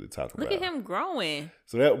nothing to really talk about. Look at him growing.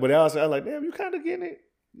 So I was like, damn, you kind of getting it.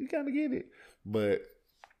 You kind of get it, but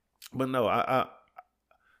no,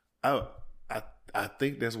 I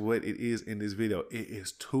think that's what it is in this video. It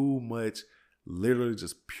is too much, literally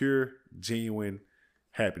just pure, genuine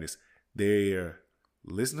happiness. They're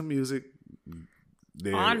listening to music.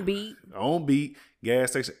 They're On beat. On beat.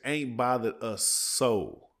 Gas station ain't bothered a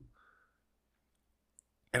soul.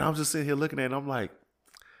 And I'm just sitting here looking at it. I'm like,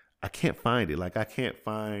 I can't find it. Like, I can't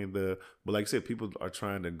find but like I said, people are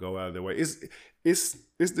trying to go out of their way. It's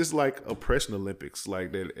this like oppression Olympics,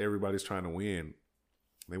 like that everybody's trying to win.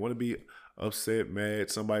 They want to be upset, mad.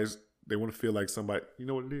 They want to feel like somebody, you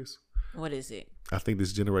know what it is? What is it? I think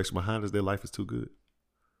this generation behind us, their life is too good.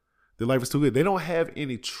 Their life is too good. They don't have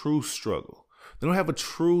any true struggle. They don't have a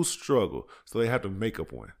true struggle. So they have to make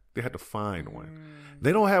up one. They have to find one.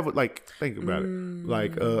 They don't have like, think about it.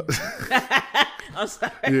 Like, I'm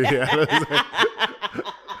sorry. yeah.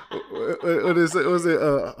 What is it? Was it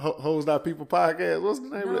Hoes Not People podcast? What's the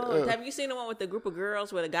name of it? Have you seen the one with the group of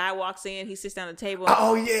girls where the guy walks in, he sits down at the table?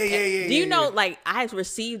 Oh, yeah. Do you know, like, I've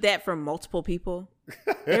received that from multiple people.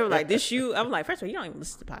 They were like, this you? I'm like, first of all, you don't even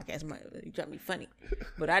listen to podcasts. You try to be funny.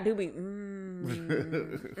 But I do be,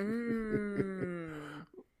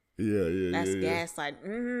 Yeah. That's gaslight.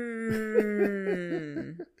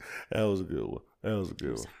 That was a good one.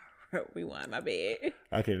 Rewind my bad.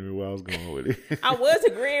 I can't remember where I was going with it. I was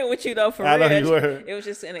agreeing with you though, for real. I know you were. It was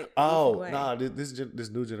just in a way. Nah, this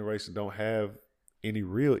new generation don't have any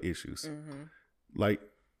real issues. Mm-hmm. Like,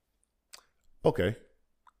 okay,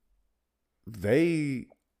 they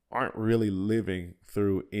aren't really living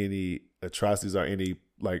through any atrocities or any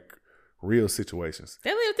like real situations.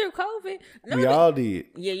 They lived through COVID. We all did.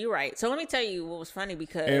 Yeah, you're right. So let me tell you what was funny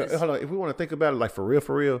because and hold on, if we want to think about it, like for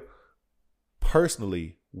real,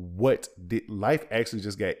 personally, what did life actually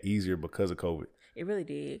just got easier because of COVID? It really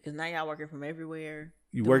did, because now y'all working from everywhere.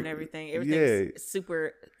 You doing work everything. Everything's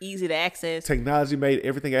super easy to access. Technology made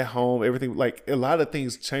everything at home. Everything, like a lot of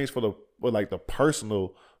things changed for the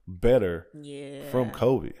personal better. Yeah. From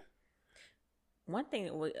COVID. One thing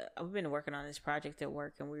I've been working on this project at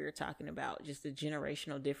work, and we were talking about just the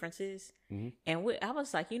generational differences. Mm-hmm. And I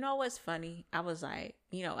was like, you know what's funny? I was like,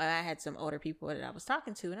 I had some older people that I was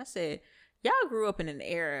talking to, and I said, y'all grew up in an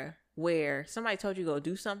era where somebody told you to go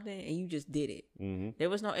do something and you just did it. Mm-hmm. There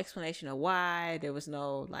was no explanation of why. There was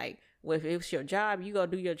no like, well, if it was your job, you go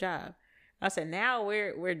do your job. I said, now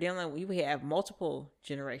we have multiple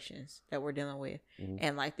generations that we're dealing with. Mm-hmm.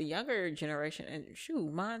 And like the younger generation, and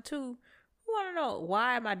mine too, we want to know,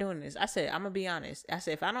 why am I doing this? I said, I'm going to be honest. I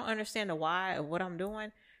said, if I don't understand the why of what I'm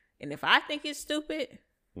doing, and if I think it's stupid,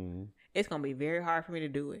 it's going to be very hard for me to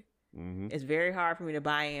do it. Mm-hmm. It's very hard for me to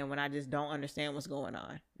buy in when I just don't understand what's going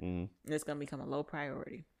on. Mm-hmm. And it's going to become a low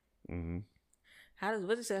priority. Mm-hmm.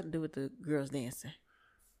 What does that have to do with the girls dancing?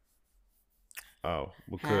 Oh,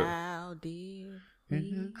 because how did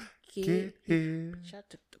we get here? I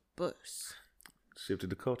took the bus. Shifted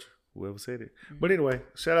the culture. Whoever said it. Mm-hmm. But anyway,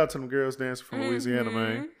 shout out to them girls dancing from Louisiana,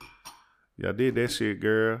 man. Y'all did that shit,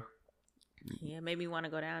 girl. Yeah, made me want to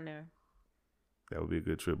go down there. That would be a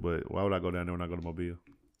good trip, but why would I go down there when I go to Mobile?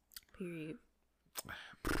 Period.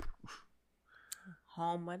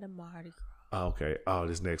 Home of the Mardi Gras. Oh, okay. Oh,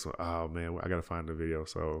 this next one. Oh, man. I got to find the video.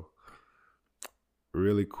 So,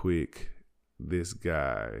 really quick, this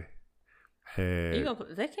guy had...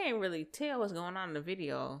 They can't really tell what's going on in the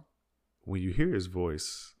video. When you hear his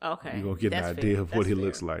voice, okay, you're going to get an idea of what he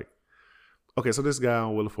looks like. Okay, so this guy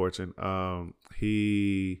on Wheel of Fortune,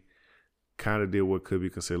 he kind of did what could be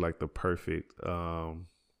considered like the perfect...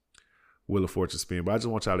 Wheel of Fortune spin, but I just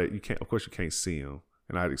want y'all that you can't. Of course, you can't see him,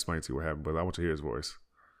 and I'd explain to you what happened. But I want you to hear his voice.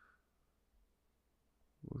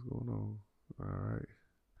 What's going on? All right.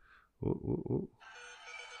 Want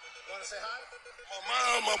to say hi? My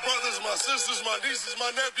mom, my brothers, my sisters, my nieces,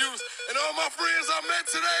 my nephews, and all my friends I met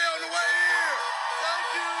today on the way here.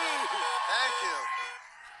 Thank you.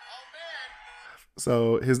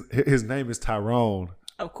 So his name is Tyrone.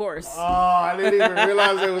 Of course. Oh, I didn't even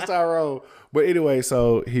realize it was Tyrone. But anyway,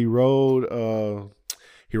 so he rode a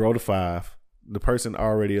 5. The person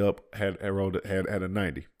already up had a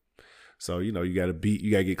 90. So, you gotta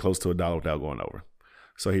get close to $1 without going over.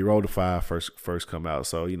 So he rode a 5 first come out.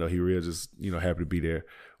 So, he real just, happy to be there,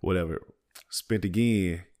 whatever. Spent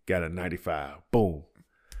again, got a 95. Boom.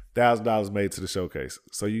 $1,000 made to the showcase.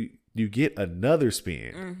 So you you get another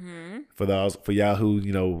spin for y'all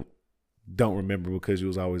who don't remember because you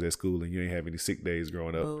was always at school and you ain't have any sick days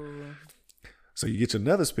growing up. Ooh. So you get your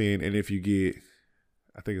another spin, and if you get,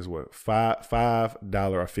 I think it's what,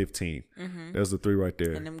 $5 or 15. There's the three right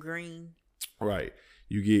there. And them green. Right.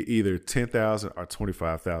 You get either 10,000 or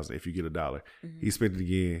 25,000 if you get $1. He spent it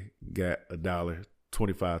again, got $1,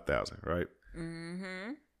 25,000. Right.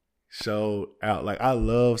 Showed out. Like, I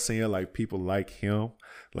love seeing like people like him.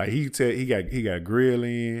 Like he got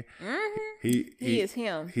grilling. He is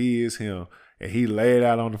him. He is him. And he laid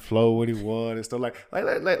out on the floor when he won and stuff like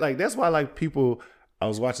that's why like people. I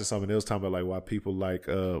was watching something else talking about like why people like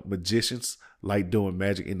magicians like doing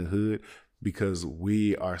magic in the hood, because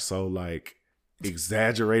we are so like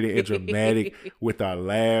exaggerated and dramatic with our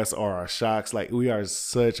laughs or our shocks. Like, we are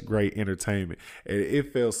such great entertainment, and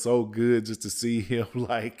it felt so good just to see him.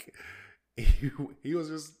 Like, he was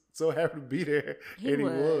just so happy to be there, and he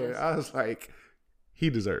won. I was like, he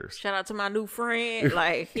deserves. Shout out to my new friend.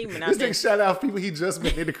 Like, he went out this there. Nigga shout out people he just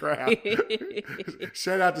met in the crowd.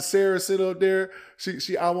 Shout out to Sarah sitting up there.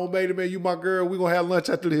 She almost made it, man. You my girl. We gonna have lunch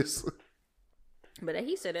after this. But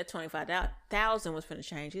he said that 25,000 was finna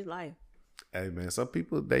change his life. Hey man, some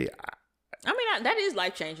people I mean, that is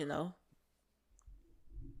life changing though.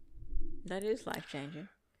 That is life changing.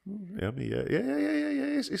 I mean, yeah.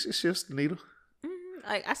 It shifts the needle.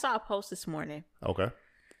 Like, I saw a post this morning. Okay.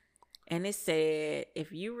 And it said,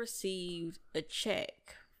 if you received a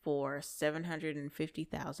check for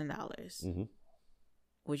 $750,000,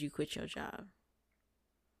 would you quit your job?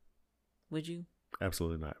 Would you?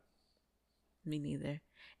 Absolutely not. Me neither.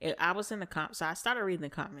 I was in the comments, so I started reading the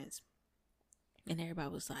comments, and everybody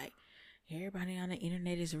was like, everybody on the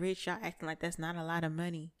internet is rich. Y'all acting like that's not a lot of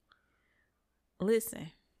money.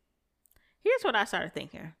 Listen, here's what I started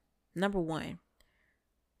thinking. Number one,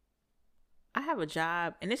 I have a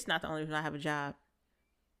job, and it's not the only reason I have a job,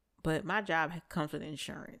 but my job comes with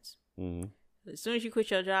insurance. As soon as you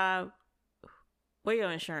quit your job, where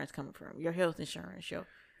your insurance coming from? Your health insurance, your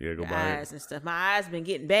eyes and stuff. My eyes been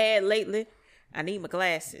getting bad lately. I need my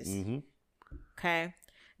glasses. Okay.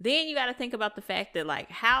 Then you got to think about the fact that, like,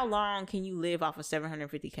 how long can you live off of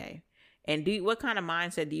 $750K? And what kind of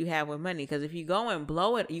mindset do you have with money? Because if you go and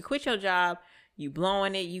blow it, you quit your job, you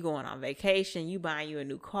blowing it, you going on vacation, you buying you a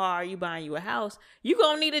new car, you buying you a house, you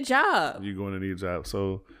gonna need a job. You're going to need a job.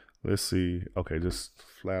 So let's see. Okay, just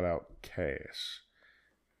flat out cash.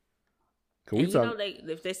 And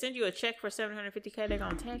if they send you a check for $750K, they're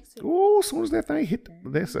gonna tax it. Oh, as soon as that thing hit,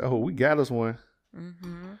 they say, "Oh, we got us one."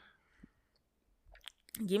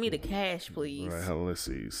 Give me the cash, please. All right, let's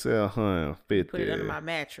see. 750. Put it under my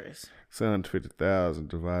mattress. 750,000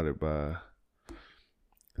 divided by.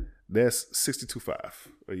 That's 62.5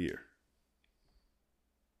 a year.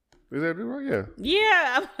 Is that right? Yeah.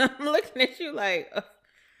 Yeah, I'm looking at you like,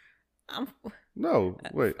 No,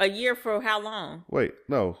 wait. A year for how long? Wait,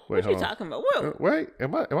 no, wait. What you talking about? Whoa. Wait,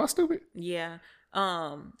 am I stupid? Yeah.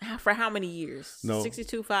 For how many years? No.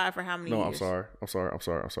 62.5 for how many years? No, I'm sorry. I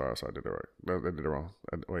did it right. I did it wrong.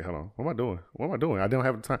 Wait, hold on. What am I doing? I don't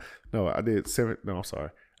have the time. No, I did I'm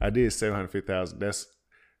sorry. I did 750,000. That's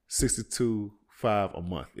 62.5 a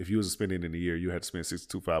month. If you was to spend it in a year, you had to spend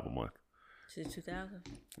 62.5 a month. 62,000.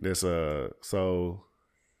 That's so.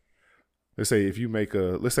 Let's say if you make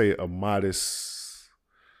let's say you want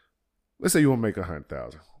to make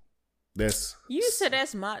 100,000. You said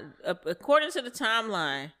that's according to the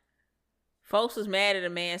timeline. Folks was mad at a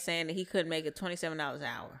man saying that he couldn't make it $27 an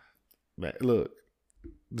hour. Man, look,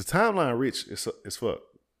 the timeline rich is fuck.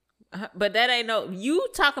 But that ain't you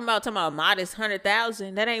talking about a modest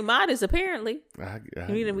 100,000. That ain't modest apparently.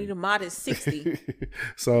 You need to be the modest 60.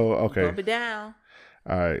 So okay, bump it down.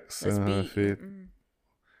 All right, 750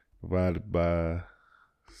 divided by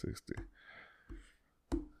 60.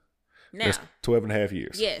 Now, that's 12 and a half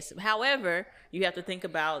years. Yes. However, you have to think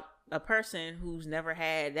about a person who's never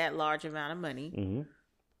had that large amount of money.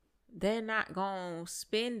 They're not going to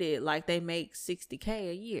spend it like they make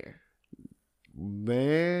 $60K a year.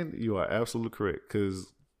 Man, you are absolutely correct.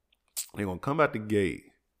 Because they're going to come out the gate.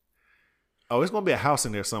 Oh, it's going to be a house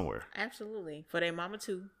in there somewhere. Absolutely. For their mama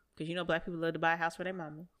too. Because Black people love to buy a house for their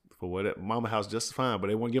mama. For what? Mama house just fine, but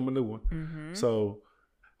they won't give them a new one. So,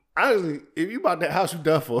 honestly, if you bought that house, you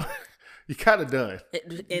done for. You kind of done.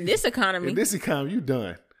 In this economy, you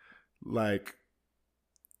done. Like,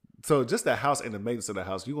 so just that house and the maintenance of the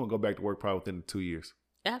house, you're going to go back to work probably within 2 years.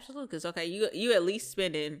 Absolutely. Because, okay, you at least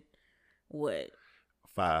spending, what?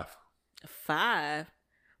 5. Well,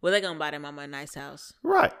 they're going to buy their mama a nice house.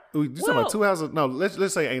 Right. You talking about 2 houses? No, let's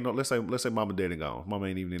say let's say mama and daddy gone. Mama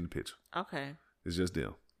ain't even in the picture. Okay. It's just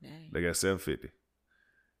them. Dang. They got 750.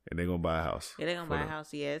 and they're gonna buy a house. Yeah, they're gonna buy a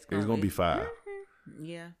house. Yeah, it's gonna be 5.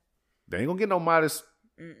 Yeah. They ain't gonna get no modest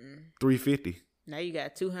 $350. Now you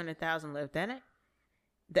got 200,000 left, ain't it?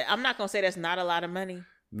 I'm not gonna say that's not a lot of money.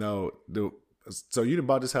 No, so you done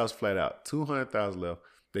bought this house flat out. 200,000 left.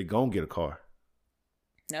 They gonna get a car.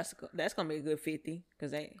 That's gonna be a good 50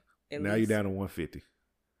 because they. Now you're down to 150,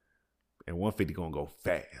 and 150 gonna go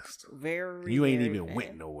fast. Very. You ain't very even fast.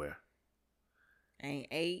 went nowhere. Ain't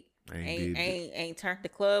ate. Ain't Ain't turned the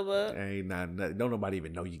club up. Ain't nothing. Don't nobody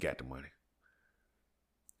even know you got the money.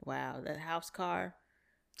 Wow, that house car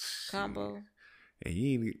combo. And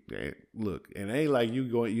you ain't look, and it ain't like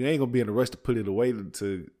you ain't gonna be in a rush to put it away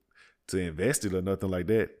to invest it or nothing like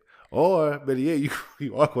that. Or better yet,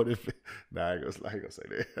 you are gonna invest. Nah, I ain't gonna say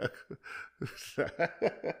that.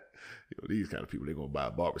 These kind of people, they're gonna buy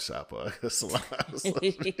a barbershop or a salon.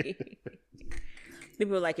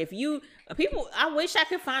 People are like, I wish I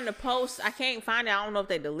could find the post. I can't find it. I don't know if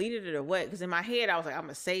they deleted it or what. Because in my head, I was like, I'm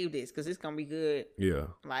going to save this because it's going to be good. Yeah.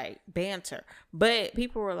 Like, banter. But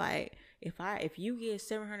people were like, if you get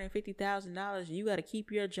 $750,000, you got to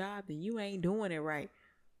keep your job, then you ain't doing it right.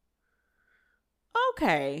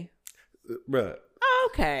 Okay. Bruh.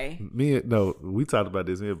 Okay. We talked about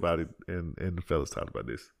this. Everybody and the fellas talked about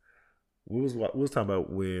this. We was talking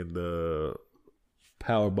about when the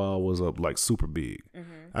Powerball was up like super big.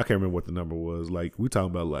 I can't remember what the number was. Like we talking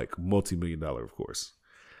about like multi-million-dollar, of course.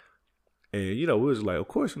 And we was like, of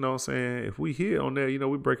course, you know what I'm saying? If we hit on that,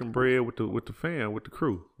 we breaking bread with the fan, with the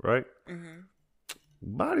crew, right?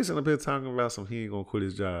 Body's in a bit talking about he ain't gonna quit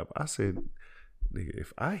his job. I said, nigga,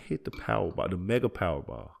 if I hit the Powerball, the mega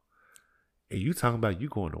Powerball, and you talking about you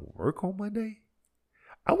going to work on Monday,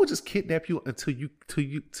 I would just kidnap you until you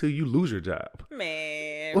lose your job.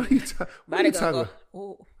 Man. What are you talking about?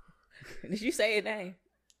 Did you say his name?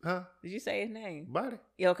 Huh? Did you say his name? Body.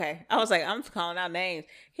 Yeah, okay. I was like, I'm calling out names.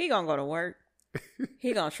 He gonna go to work.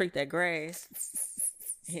 He gonna treat that grass.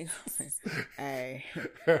 Hey,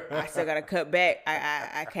 I still gotta cut back.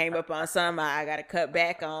 I came up on some. I gotta cut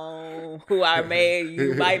back on who I made.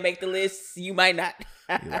 You might make the list. You might not.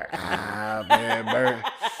 You're like, man,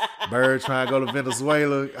 Bird trying to go to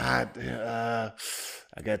Venezuela. I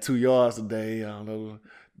got 2 yards today. I don't know.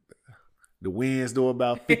 The wind's doing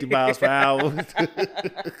about 50 miles per hour. A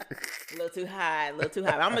little too high. I'm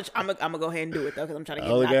gonna go ahead and do it though, because I'm trying to get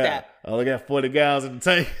knocked out. I only got 40 gallons in the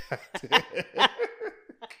tank.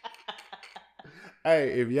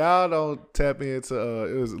 Hey, if y'all don't tap into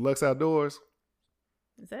it was Lux Outdoors.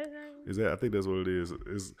 Is that his name? Is that? I think that's what it is.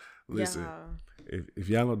 Listen, if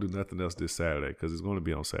y'all don't do nothing else this Saturday, because it's going to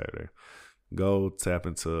be on Saturday, go tap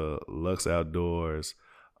into Lux Outdoors,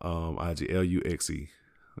 IG LUXE.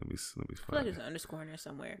 Let me I feel find like there's it. an underscore in there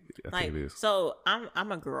somewhere. I think it is. So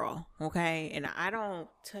I'm a girl, okay, and I don't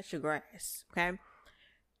touch the grass, okay.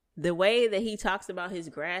 The way that he talks about his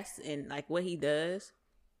grass and like what he does,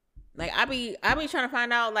 like I be trying to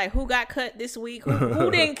find out like who got cut this week,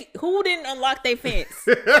 who didn't unlock their fence,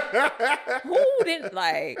 who didn't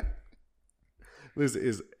like. Listen,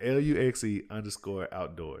 it's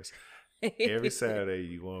LUXE_outdoors. Every Saturday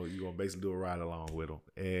you gonna basically do a ride along with him,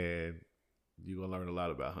 and you're gonna learn a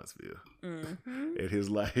lot about Huntsville and his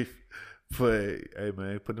life. But hey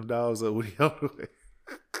man, put them dogs up with you.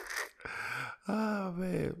 Oh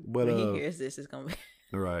man. But when he hears this, it's gonna be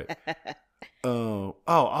right.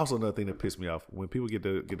 Also another thing that pissed me off when people get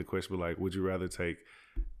the question like, would you rather take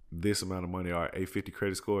this amount of money or a 50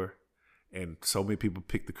 credit score? And so many people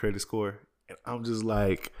pick the credit score, and I'm just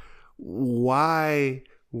like, why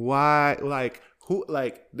like who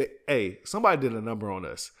like somebody did a number on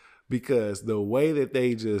us, because the way that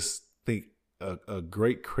they just think a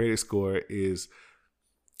great credit score is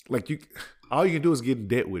like all you can do is get in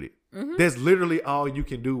debt with it. That's literally all you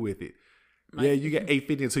can do with it. Yeah, you get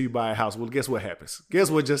 $850 until you buy a house. Well, guess what happens? Guess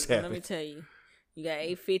what just happened? Let me tell you. You got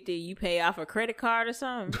 $850. You pay off a credit card or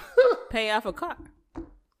something. Pay off a car.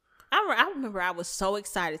 I remember I was so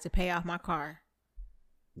excited to pay off my car.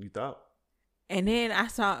 You thought? And then I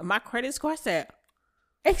saw my credit score. I said,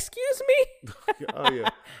 "Excuse me." Oh yeah.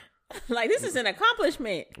 Like this is an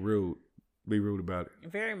accomplishment. Rude. Be rude about it.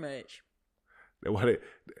 Very much. This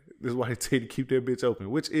is why they tell you to keep that bitch open,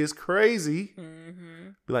 which is crazy.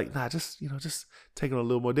 Be like, nah, just taking a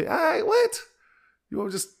little more day. All right, what? You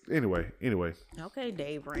want just anyway. Okay,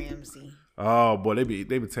 Dave Ramsey. Oh boy, they be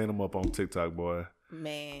tearing them up on TikTok, boy.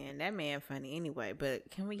 Man, that man funny anyway. But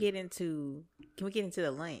can we get into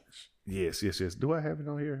the lunch? Yes. Do I have it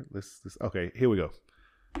on here? Let's okay, here we go.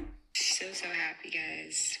 So happy,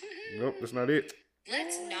 guys. Nope, that's not it.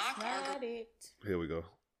 Let's knock our... Here we go.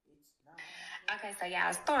 Okay, so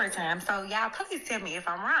y'all, story time. So y'all, please tell me if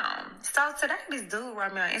I'm wrong. So today, this dude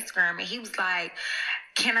wrote me on Instagram, and he was like,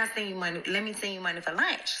 "Can I send you money? Let me send you money for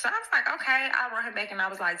lunch." So I was like, "Okay." I wrote him back, and I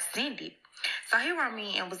was like, "Send it." So he wrote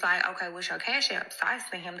me and was like, "Okay, what's your Cash App?" So I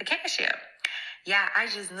sent him the Cash App. Yeah, I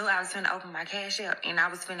just knew I was finna open my Cash App, and I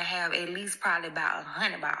was finna have at least probably about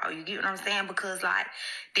 $100. You get what I'm saying? Because like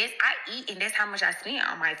that's I eat, and that's how much I spend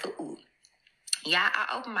on my food. Yeah,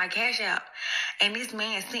 I opened my Cash App, and this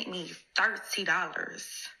man sent me $30.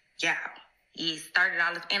 Yeah, yes,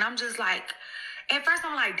 $30, and I'm just like, at first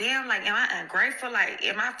I'm like, damn, like, am I ungrateful? Like,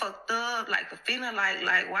 am I fucked up? Like, the feeling like,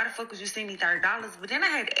 why the fuck would you send me $30? But then I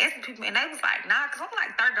had to ask people, and they was like, nah, because I'm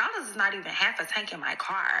like, $30 is not even half a tank in my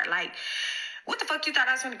car. Like, what the fuck you thought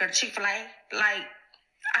I was gonna go to Chick-fil-A? Like,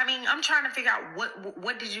 I mean, I'm trying to figure out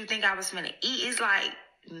what did you think I was gonna eat? It's like,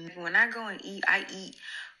 when I go and eat, I eat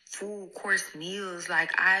full course meals.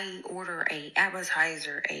 Like, I order a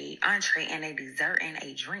appetizer, a entree, and a dessert and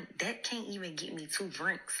a drink. That can't even get me 2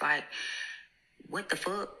 drinks. Like, what the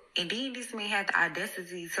fuck? And then this man had the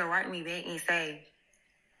audacity to write me back and say,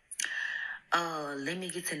 let me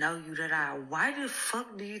get to know you. Why the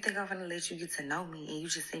fuck do you think I'm gonna let you get to know me and you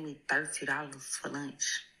just send me $30 for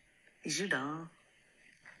lunch? Is you dumb?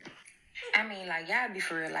 I mean, like, y'all be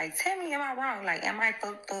for real. Like, tell me, am I wrong? Like, am I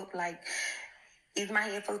fucked up? Like, is my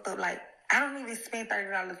head fucked up? Like, I don't even spend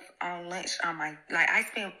 $30 on lunch on my, like, I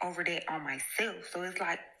spend over that on myself. So it's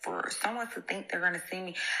like, for someone to think they're gonna send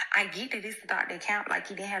me, I get that it's the thought that count. Like,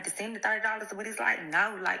 you didn't have to send the $30, but it's like,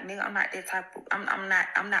 no, like, nigga, I'm not that type of, I'm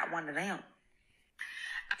not one of them.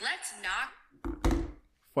 Let's not.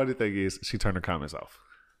 Funny thing is, she turned her comments off.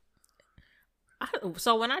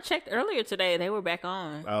 So when I checked earlier today, they were back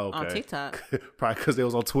on on TikTok. Probably because they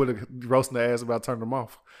was on Twitter roasting their ass about turning them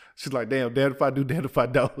off. She's like, damn if I do, damn if I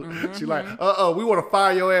don't. Mm-hmm. She's like, we want to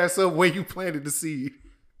fire your ass up where you planted the seed.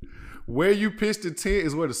 Where you pitched the tent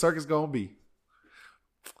is where the circus gonna be.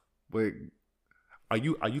 But are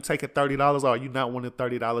you taking $30 or are you not one of the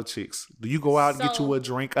 $30 chicks? Do you go out and get you a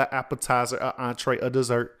drink, an appetizer, an entree, a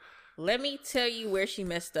dessert? Let me tell you where she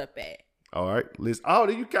messed up at. All right, Liz. Oh,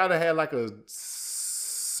 you kind of had like a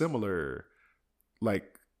similar, like,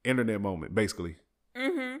 internet moment, basically.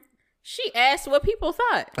 Mm-hmm. She asked what people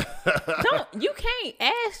thought. You can't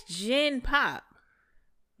ask Gen Pop.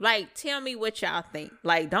 Like, tell me what y'all think.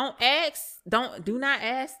 Like, do not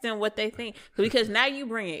ask them what they think, because now you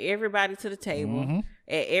bringing everybody to the table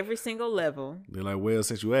at every single level. They're like, well,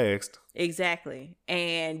 since you asked. Exactly.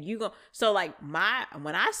 And you go, so like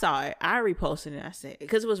when I saw it, I reposted it. I said,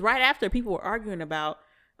 because it was right after people were arguing about,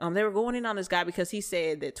 they were going in on this guy because he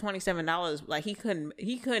said that $27, like he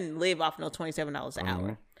couldn't live off no $27 an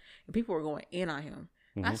hour. And people were going in on him.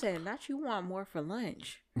 I said, not you want more for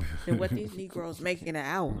lunch than what these Negroes making an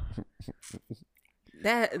hour.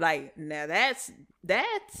 That, like, now that's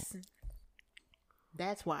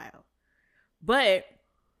wild. But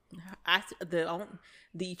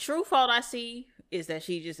the true fault I see is that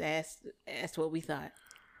she just asked what we thought.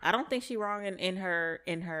 I don't think she wrong in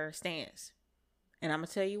her stance, and I'm gonna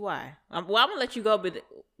tell you why. I'm gonna let you go, but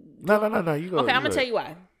no, you go. Okay, I'm gonna tell you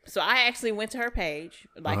why. So I actually went to her page,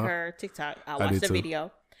 like her TikTok. I watched the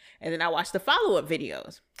video, and then I watched the follow-up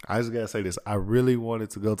videos. I just gotta say this: I really wanted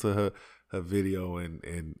to go to her video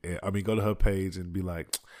and I mean, go to her page and be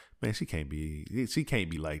like, man, she can't be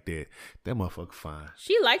like that. That motherfucker fine.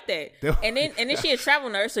 She like that. And then she a travel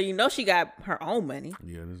nurse, so you know she got her own money.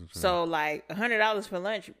 Yeah, this is true. So like $100 for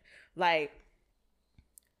lunch, like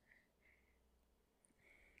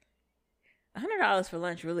 $100 for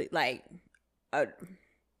lunch, really, like.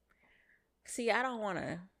 See, I don't want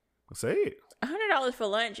to say it. $100 for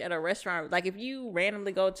lunch at a restaurant. Like, if you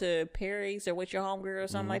randomly go to Perry's or with your homegirl or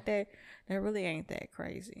something like that really ain't that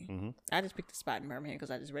crazy. I just picked a spot in Birmingham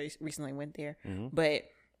because I just recently went there. But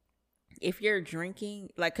if you're drinking,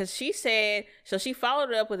 like, because she said, so she followed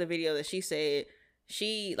it up with a video that she said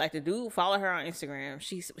she, like, the dude followed her on Instagram.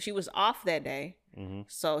 She was off that day.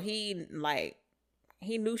 So he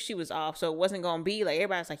knew she was off, so it wasn't gonna be like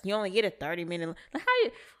everybody's like, you only get a 30-minute. Like,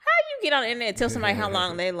 how you get on the internet and tell somebody how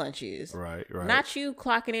long their lunch is? Right. Not you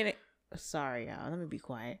clocking in. Sorry, y'all. Let me be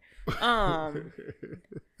quiet.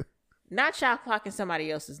 Not y'all clocking somebody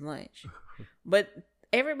else's lunch, but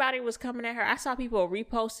everybody was coming at her. I saw people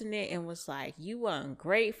reposting it and was like, "You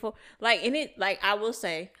ungrateful." Like, in it, like, I will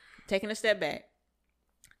say, taking a step back,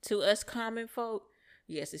 to us common folk,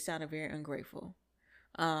 yes, it sounded very ungrateful.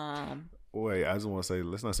 Wait, I just want to say,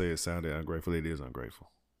 let's not say it sounded ungrateful. It is ungrateful.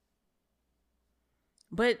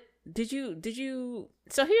 But did you?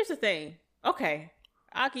 So here's the thing. Okay,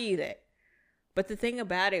 I'll give you that. But the thing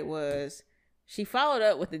about it was, she followed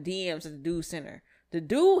up with the DMs that the dude sent her. The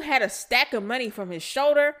dude had a stack of money from his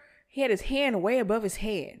shoulder. He had his hand way above his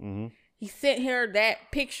head. Mm-hmm. He sent her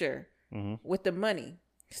that picture with the money.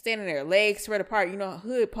 Standing there, legs spread apart. You know,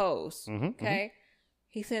 hood pose. Okay?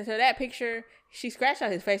 He sent her that picture. She scratched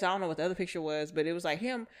out his face. I don't know what the other picture was, but it was like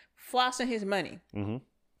him flossing his money.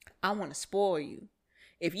 I want to spoil you.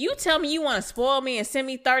 If you tell me you want to spoil me and send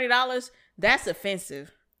me $30, that's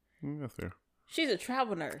offensive. That's fair. She's a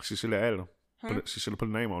travel nurse. She should have added him. She should have put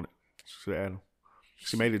a name on it. She should have added him.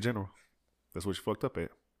 She made it general. That's what she fucked up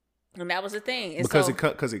at. And that was the thing. And because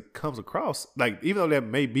it comes across, like, even though that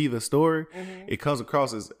may be the story, it comes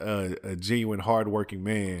across as a genuine, hardworking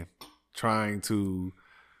man trying to.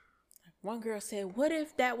 One girl said, what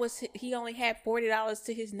if that was, he only had $40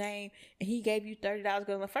 to his name and he gave you $30?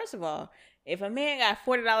 Going, first of all, if a man got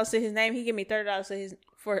 $40 to his name, he give me $30 to his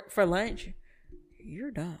for lunch,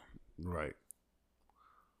 you're dumb. Right.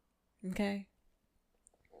 Okay.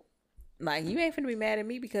 Like, you ain't finna be mad at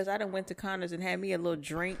me because I done went to Connors and had me a little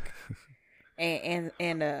drink but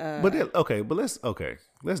let's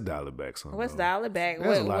dial it back some. Let's dial it back.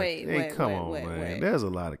 Wait, come on, man. There's a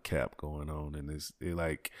lot of cap going on in this.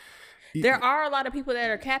 There are a lot of people that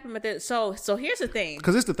are capping, but so here's the thing.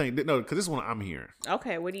 Because it's the thing. No, because this is what I'm hearing.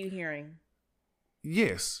 Okay, what are you hearing?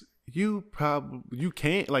 Yes, you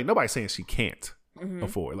can't. Like, nobody's saying she can't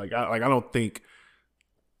afford. I don't think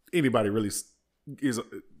anybody really is.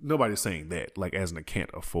 Nobody's saying that. Like, as in, a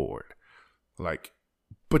can't afford. Like,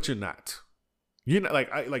 but you're not. You're not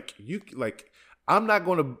I'm not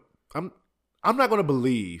gonna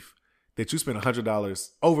believe that you spend over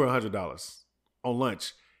 $100 on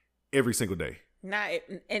lunch every single day.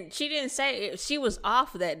 And she didn't say it, she was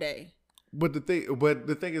off that day. But the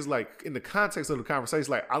thing is, like, in the context of the conversation,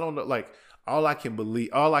 like, I don't know, like, not to believe,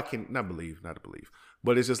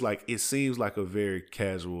 but it's just like, it seems like a very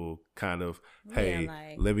casual kind of, hey,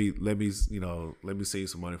 let me save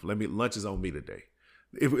some money. Lunch is on me today.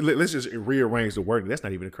 Let's just rearrange the wording. That's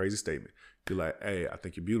not even a crazy statement. You're like, hey, I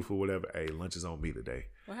think you're beautiful, whatever. Hey, lunch is on me today.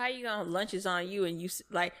 Well, how you gonna lunch is on you and you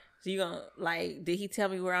like? So you gonna like? Did he tell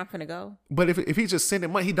me where I'm finna go? But if he's just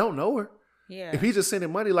sending money, he don't know her. Yeah. If he's just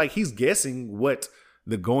sending money, like, he's guessing what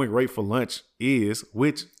the going rate for lunch is,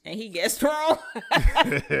 and he guessed wrong.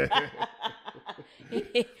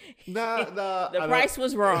 Nah. The price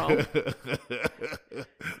was wrong.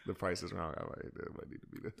 The price is wrong. That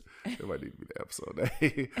might need to be the episode.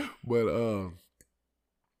 But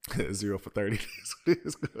 0 for 30 is what it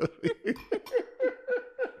is gonna be.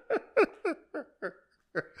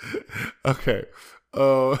 Okay.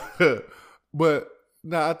 But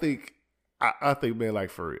I think man, like,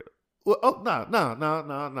 for real. Well,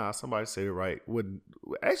 nah. Somebody said it right.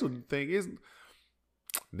 Actually, the thing is,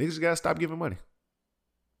 niggas gotta stop giving money.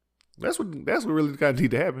 That's what really kind of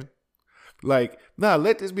need to happen. Like,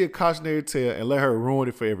 let this be a cautionary tale and let her ruin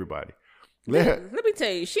it for everybody. Let me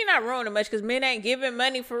tell you, she not ruining much because men ain't giving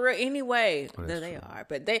money for real anyway. No, they are,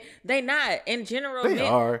 but they not in general. They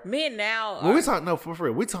are. Men now. Well, we talking for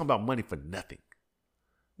real. We talking about money for nothing.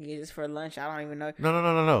 Yeah, just for lunch. I don't even know.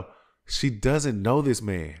 No. She doesn't know this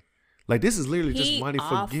man. Like, this is literally just money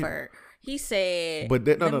for giving. He said, but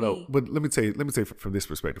no. But let me tell you from this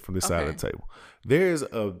perspective, from this side of the table, there's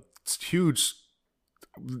a huge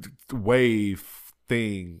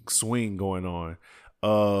swing going on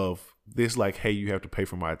of this, like, hey, you have to pay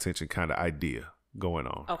for my attention kind of idea going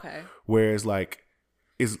on. Okay. Whereas, like,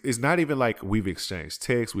 it's not even like we've exchanged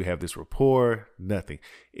texts, we have this rapport, nothing.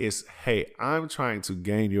 It's, hey, I'm trying to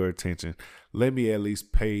gain your attention. Let me at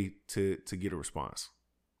least pay to get a response.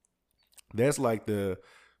 That's like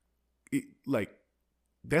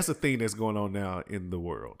that's the thing that's going on now in the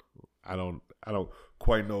world. I don't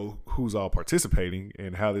quite know who's all participating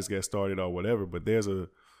and how this got started or whatever, but there's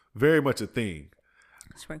very much a thing.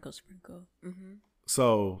 Sprinkle. Mm-hmm.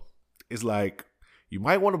 So it's like, you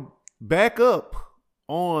might want to back up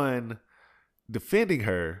on defending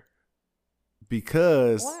her,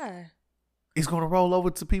 because why? It's going to roll over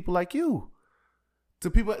to people like you. To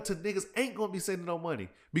niggas ain't going to be sending no money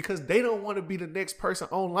because they don't want to be the next person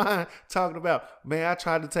online talking about, man, I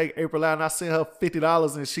tried to take April out and I sent her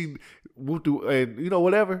 $50 and she went through, and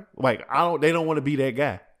whatever. Like, they don't want to be that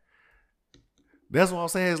guy. That's what I'm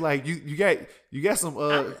saying. It's like, you got some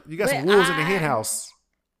wolves in the hen house.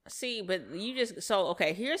 See, but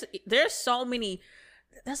okay, there's so many.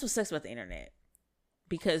 That's what sucks about the internet,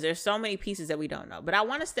 because there's so many pieces that we don't know. But I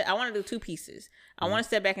want to do two pieces. I want to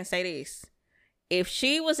step back and say this. If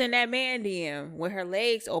she was in that man DM with her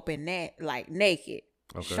legs open, like naked,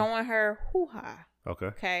 showing her hoo-ha,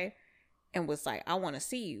 okay, and was like, I want to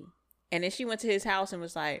see you. And then she went to his house and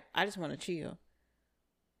was like, I just want to chill.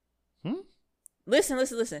 Listen.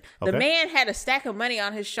 The Okay. man had a stack of money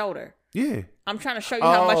on his shoulder. Yeah. I'm trying to show you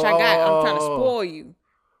how much I got. I'm trying to spoil you.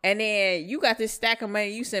 And then you got this stack of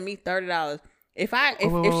money. You send me $30. If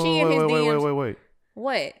she in his DMs, Wait.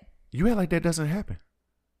 what? You act like that doesn't happen.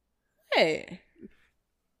 Hey,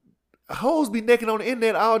 Hoes be naked on the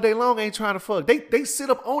internet all day long, ain't trying to fuck. They sit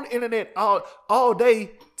up on the internet all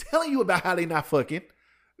day telling you about how they not fucking,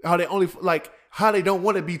 how they only like how they don't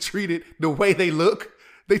want to be treated the way they look.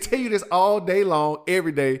 They tell you this all day long,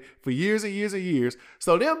 every day, for years and years and years.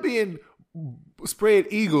 So them being spread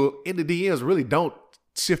eagle in the DMs really don't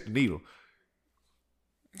shift the needle.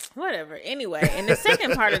 whatever. Anyway, and the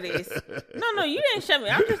second part of this, no, you didn't shut me.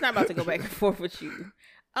 I'm just not about to go back and forth with you.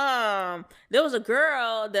 There was a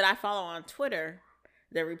girl that I follow on Twitter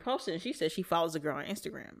that reposted, and she said she follows a girl on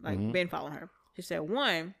Instagram. Like, been following her. She said,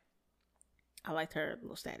 one, I liked her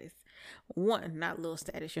little status. One, not little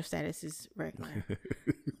status. Your status is regular.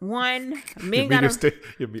 One, men got I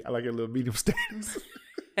like your little medium status.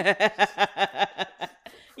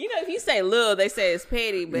 You know, if you say little, they say it's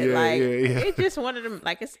petty, but it's just one of them.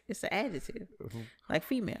 Like it's an adjective, like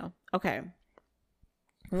female. Okay.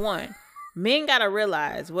 One, men gotta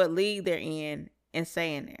realize what league they're in and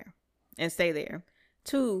stay in there, and stay there.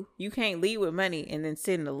 Two, you can't lead with money and then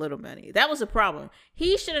send a little money. That was a problem.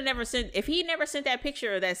 He should have never sent. If he never sent that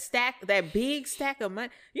picture of that stack, that big stack of money.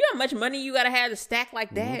 You know how much money you gotta have to stack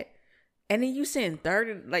like that, and then you send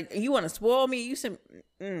 30. Like, you want to spoil me? You send.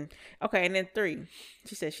 Okay, and then 3.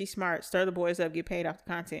 She said she's smart. Stir the boys up. Get paid off the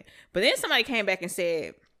content. But then somebody came back and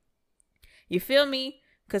said, "You feel me?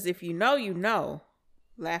 Because if you know, you know."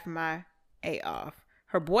 Laugh my A off.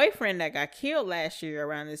 Her boyfriend that got killed last year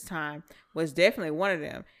around this time was definitely one of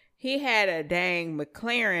them. He had a dang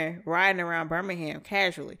McLaren riding around Birmingham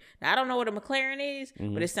casually. Now, I don't know what a McLaren is,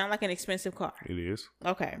 but it sounds like an expensive car. It is.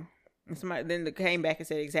 Okay. And somebody then came back and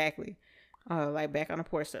said exactly. Like back on the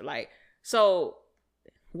porch. Like, so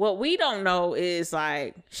what we don't know is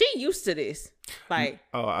like, she used to this. Like,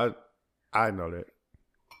 oh, I know that.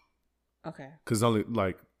 Okay. Because only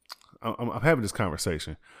like I'm having this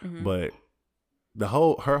conversation, but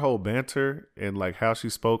her whole banter and like how she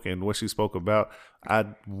spoke and what she spoke about, I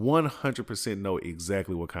 100% know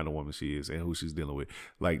exactly what kind of woman she is and who she's dealing with.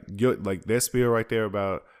 Like that spiel right there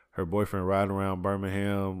about her boyfriend riding around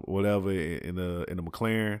Birmingham, whatever, in a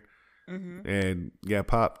McLaren, and got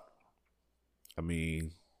popped. I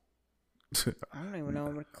mean, I don't even know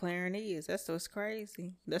what McLaren is. That's what's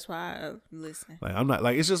crazy. That's why I listen. Like, I'm not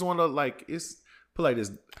like, it's just one of like, it's put like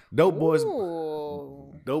this. Dope boys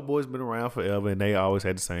been around forever, and they always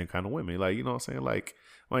had the same kind of women. Like, you know what I'm saying? Like,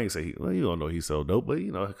 I ain't say you don't know he's so dope, but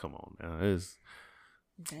you know, come on now, they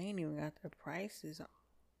ain't even got their prices.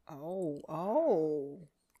 Oh, wow.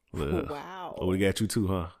 Oh, we got you too,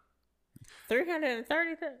 huh?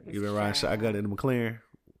 330. You been riding shotgun in the McLaren?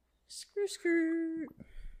 Screw.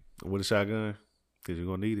 With a shotgun? Because you're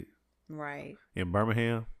going to need it. Right. In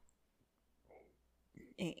Birmingham?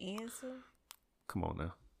 In Ansel? Come on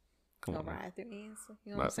now. Go ride through Ansel.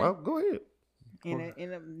 You know what I'm saying? Well, go ahead.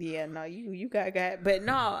 You got. But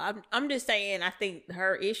no, I'm just saying, I think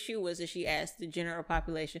her issue was that she asked the general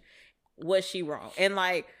population, was she wrong? And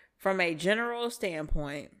like, from a general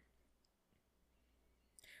standpoint,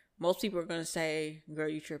 most people are going to say, girl,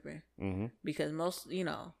 you tripping. Because most, you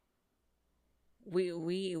know,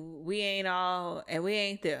 we ain't all, and we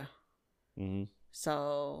ain't there.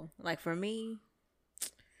 So, like, for me, I'm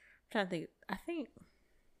trying to think, I think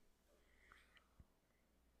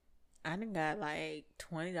I done got like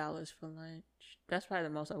 $20 for lunch. That's probably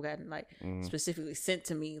the most I've gotten, like, specifically sent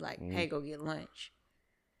to me, like, hey, go get lunch.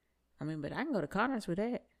 I mean, but I can go to Connors with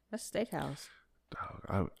that. That's a steakhouse.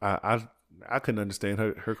 I couldn't understand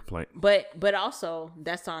her complaint. But also,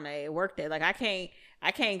 that's on a work day. Like, I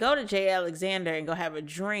can't go to J. Alexander and go have a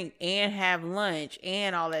drink and have lunch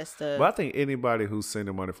and all that stuff. But I think anybody who's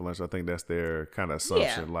sending money for lunch, I think that's their kind of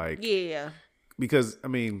assumption. Yeah. Like, yeah. Because, I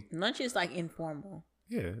mean, lunch is like informal.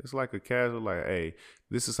 Yeah, it's like a casual, like, hey,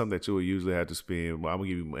 this is something that you would usually have to spend. Well, I'm gonna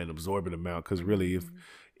give you an absorbent amount, because really,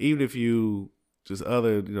 even if you just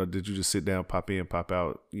did you just sit down, pop in, pop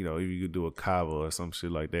out, you know, if you could do a kava or some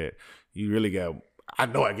shit like that, you really got. I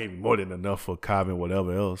know I gave you more than enough for kava and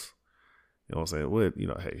whatever else. You know what I'm saying? What, you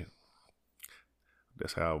know, hey,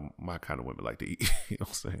 that's how my kind of women like to eat. You know what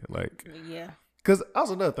I'm saying? Like, yeah. Because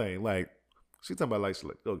also another thing, like, she talking about, like, she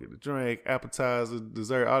like, go get a drink, appetizer,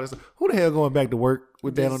 dessert, all this stuff. Who the hell going back to work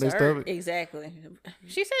with that on their stomach? Exactly.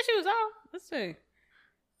 She said she was off. Let's see.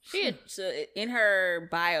 She had, so in her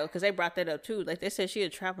bio, because they brought that up too. Like, they said she a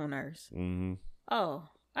travel nurse. Oh,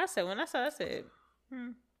 I said,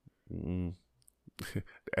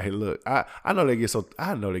 Hey, look, I know they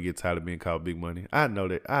get tired of being called big money. I know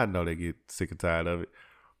they get sick and tired of it.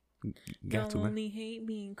 Got to, Y'all man. only hate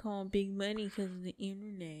being called big money because of the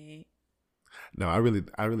internet. No, I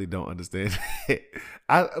really don't understand.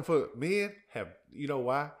 For men you know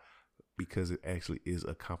why? Because it actually is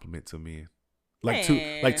a compliment to men. Like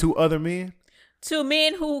to other men. To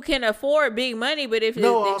men who can afford big money, but if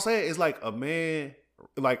No, what I'm saying is like a man,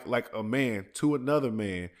 like a man to another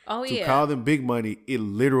man. To call them big money, it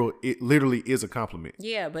literally is a compliment.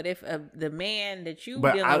 Yeah, but if the man that you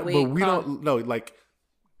But dealing with, but we don't know. Like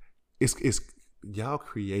it's y'all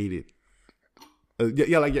created.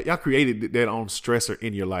 Y'all created that on stressor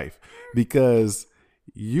in your life because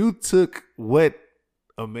you took what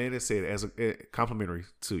a man has said as a complimentary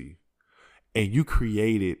to you, and you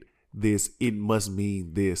created this. It must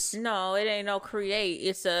mean this. No, it ain't no create.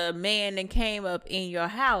 It's a man that came up in your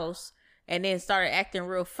house and then started acting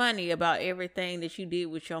real funny about everything that you did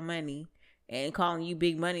with your money and calling you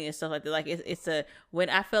big money and stuff like that. Like it's a when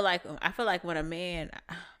I feel like when a man.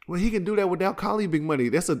 Well, he can do that without calling you big money.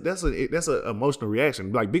 That's a emotional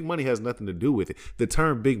reaction. Like big money has nothing to do with it. The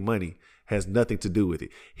term big money has nothing to do with it.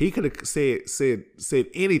 He could have said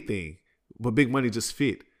anything, but big money just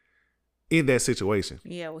fit in that situation.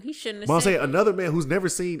 Yeah, well, he shouldn't have. But I'm saying another man who's never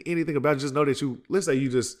seen anything about it, just know that you. Let's say you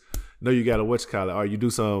just know you got a whatchamacallit, or you do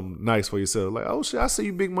something nice for yourself. Like, oh shit, I see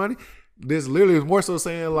you, big money. This literally is more so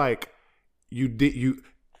saying like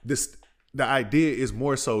this. The idea is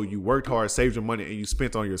more so you worked hard, saved your money, and you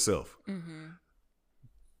spent on yourself. Mm-hmm.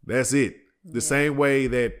 That's it. The same way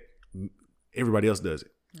that everybody else does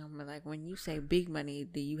it. But like when you say big money,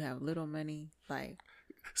 do you have little money? Like,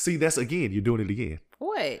 see, that's again, you're doing it again.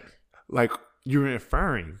 What? Like you're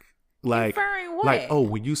inferring. Like, inferring what? Like, oh,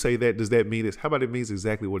 when you say that, does that mean this? How about it means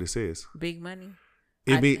exactly what it says? Big money.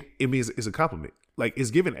 It means it's a compliment. Like it's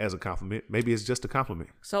given as a compliment. Maybe it's just a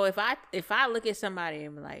compliment. So if I look at somebody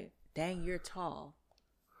and be like, dang, you're tall,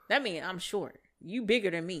 that means I'm short. You bigger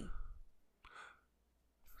than me.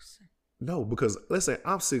 No, because let's say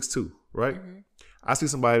I'm 6'2", right? Mm-hmm. I see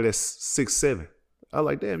somebody that's 6'7". I'm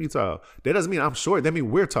like, damn, you tall. That doesn't mean I'm short. That means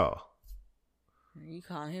we're tall. You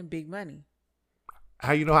call him big money.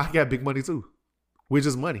 How you know I got big money too? We're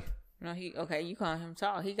just money. No, you call him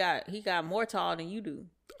tall. He got more tall than you do.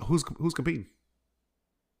 Who's competing?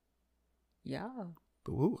 Y'all.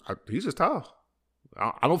 He's just tall.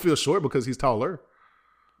 I don't feel short because he's taller.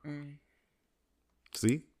 Mm.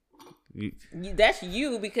 See? That's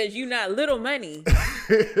you because you not little money.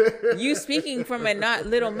 You speaking from a not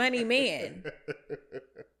little money man.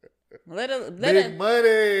 Big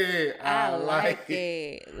money. I like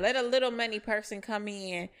it. Let a little money person come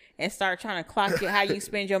in and start trying to clock you how you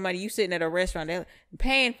spend your money. You sitting at a restaurant, they're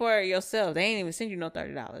paying for it yourself. They ain't even send you no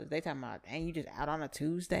 $30. They talking about, dang, you just out on a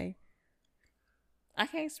Tuesday. I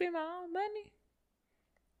can't spend my own money.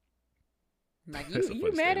 Like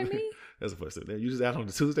you mad at me? That's the first thing. You just out on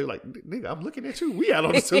the Tuesday, like nigga, I'm looking at you. We out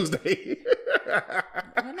on the Tuesday.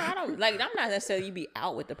 No, I don't like. I'm not necessarily you be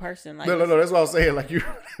out with the person. Like no. That's what I'm saying. Like you,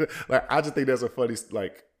 like I just think that's a funny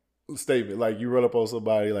like statement. Like you run up on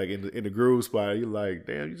somebody like in the groove spot. You like,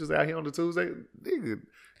 damn, you just out here on the Tuesday, nigga.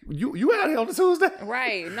 You out here on the Tuesday,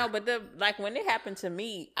 right? No, but when it happened to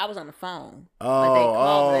me, I was on the phone. Oh, like they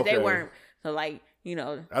called, okay. They weren't so like. You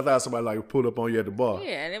know, I thought somebody like pulled up on you at the bar.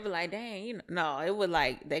 Yeah, and it was like, dang, no, it was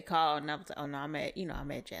like they called and I was like, oh no, I'm at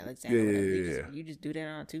J. Alexander. Yeah. You just do that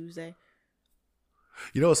on a Tuesday.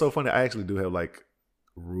 You know what's so funny? I actually do have like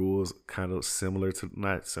rules kind of similar to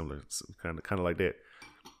not similar, kind of like that.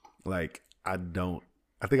 Like I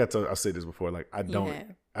think I said this before. Like I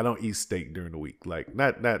don't eat steak during the week. Like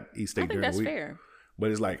not eat steak during the week. Fair.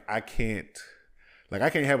 But it's like I can't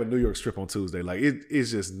have a New York strip on Tuesday. Like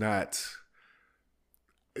it's just not.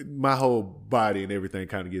 My whole body and everything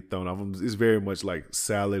kind of get thrown off. It's very much like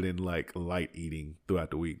salad and like light eating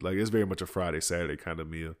throughout the week. Like it's very much a Friday, Saturday kind of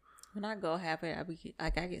meal. When I go happen, I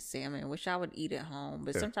get salmon, which I would eat at home.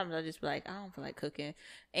 But sometimes I just be like, I don't feel like cooking.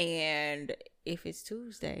 And if it's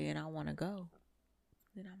Tuesday and I want to go,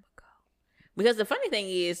 then I'm going to go. Because the funny thing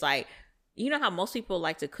is, like, you know how most people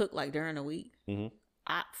like to cook like during the week? Mm-hmm.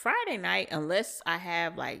 Friday night, unless I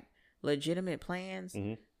have like legitimate plans,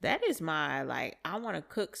 mm-hmm. That is my, like, I want to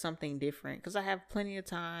cook something different because I have plenty of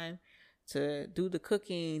time to do the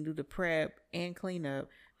cooking, do the prep, and clean up.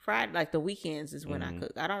 Friday, like the weekends is when I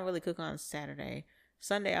cook. I don't really cook on Saturday.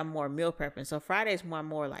 Sunday, I'm more meal prepping. So Friday is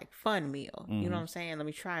more like fun meal. Mm-hmm. You know what I'm saying? Let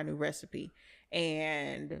me try a new recipe.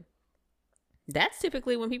 And that's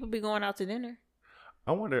typically when people be going out to dinner.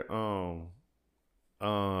 I wonder, we're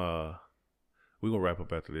going to wrap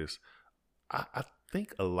up after this. I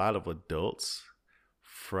think a lot of adults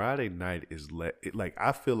Friday night is like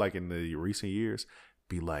I feel like in the recent years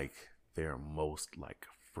be like their most like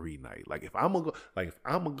free night. Like if I'm gonna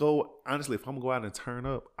go honestly, if I'm gonna go out and turn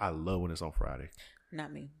up, I love when it's on Friday.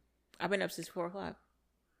 Not me. I've been up since 4:00.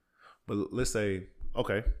 But let's say I'm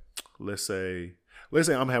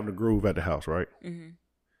having a groove at the house, right? Mm-hmm.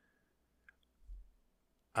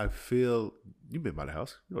 I feel you've been by the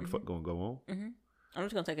house. You know what the fuck gonna go on? Mm-hmm. I'm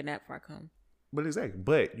just gonna take a nap before I come. But exactly.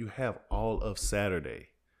 But you have all of Saturday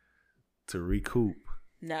to recoup.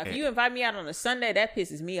 Now, if you invite me out on a Sunday, that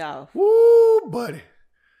pisses me off. Woo, buddy.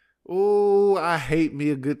 Ooh, I hate me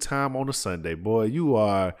a good time on a Sunday, boy. You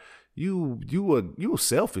are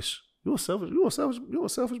selfish. You a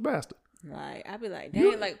selfish bastard. Like I be like,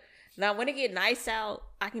 dang, like now when it get nice out,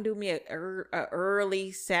 I can do me a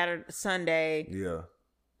early Sunday. Yeah.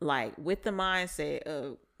 Like with the mindset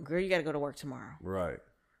of, girl, you got to go to work tomorrow. Right.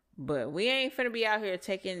 But we ain't finna be out here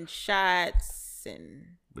taking shots and.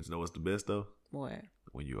 But you know what's the best though? What?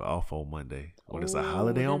 When you're off on Monday. When it's a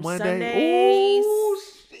holiday on Monday. Sundays. Ooh,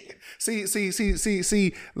 shit.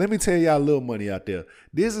 See. Let me tell y'all a little money out there.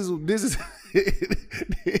 This is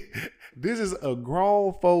this is a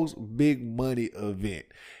grown folks big money event.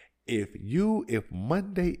 If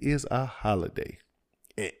Monday is a holiday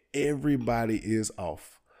and everybody is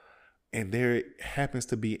off, and there happens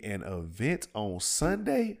to be an event on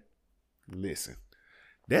Sunday, listen,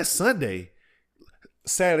 that Sunday,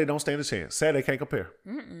 Saturday don't stand a chance. Saturday can't compare.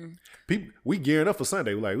 People, we gearing up for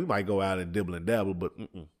Sunday. Like we might go out and dibble and dabble, but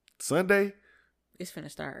Sunday, it's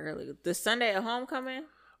finna start early. The Sunday at homecoming.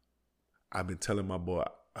 I've been telling my boy,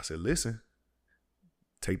 I said, listen,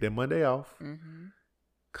 take that Monday off. Mm-hmm.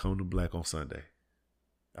 Come to Black on Sunday.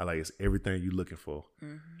 I like it's everything you looking for.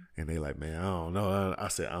 Mm-hmm. And they like, man, I don't know. I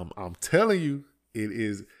said, I'm telling you, it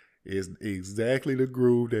is exactly the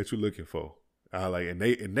groove that you're looking for. I like, and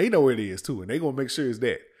they know it is too, and they gonna make sure it's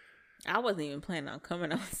that. I wasn't even planning on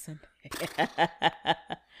coming on Sunday,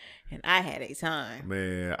 and I had a time.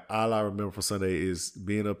 Man, all I remember from Sunday is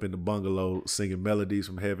being up in the bungalow singing melodies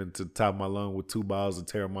from heaven to the top of my lung with 2 bottles of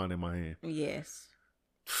Terramon in my hand. Yes.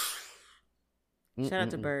 Shout out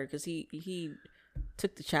to Bird because he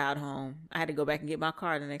took the child home. I had to go back and get my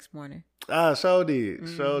car the next morning. Sure did.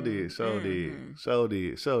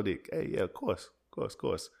 Hey, yeah, of course.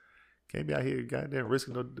 Can't be out here goddamn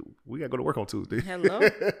risking we gotta go to work on Tuesday. Hello.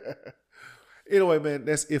 Anyway, man,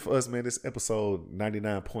 that's it for us, man. This episode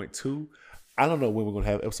 99.2. I don't know when we're gonna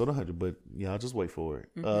have episode 100, but y'all just wait for it.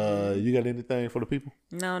 Mm-hmm. You got anything for the people?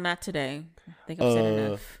 No, not today. I think I've said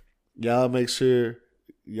enough. Y'all make sure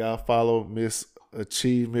y'all follow Miss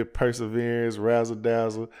Achievement, Perseverance, Razzle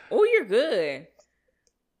Dazzle. Oh, you're good.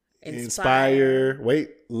 Inspire. Wait,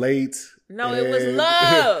 late. No, it was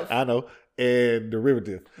love. I know. And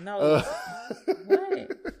Derivative. No.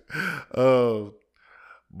 What?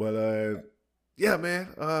 But yeah, man.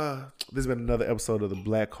 This has been another episode of the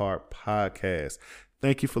Black Heart Podcast.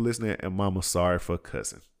 Thank you for listening, and Mama, sorry for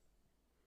cussing.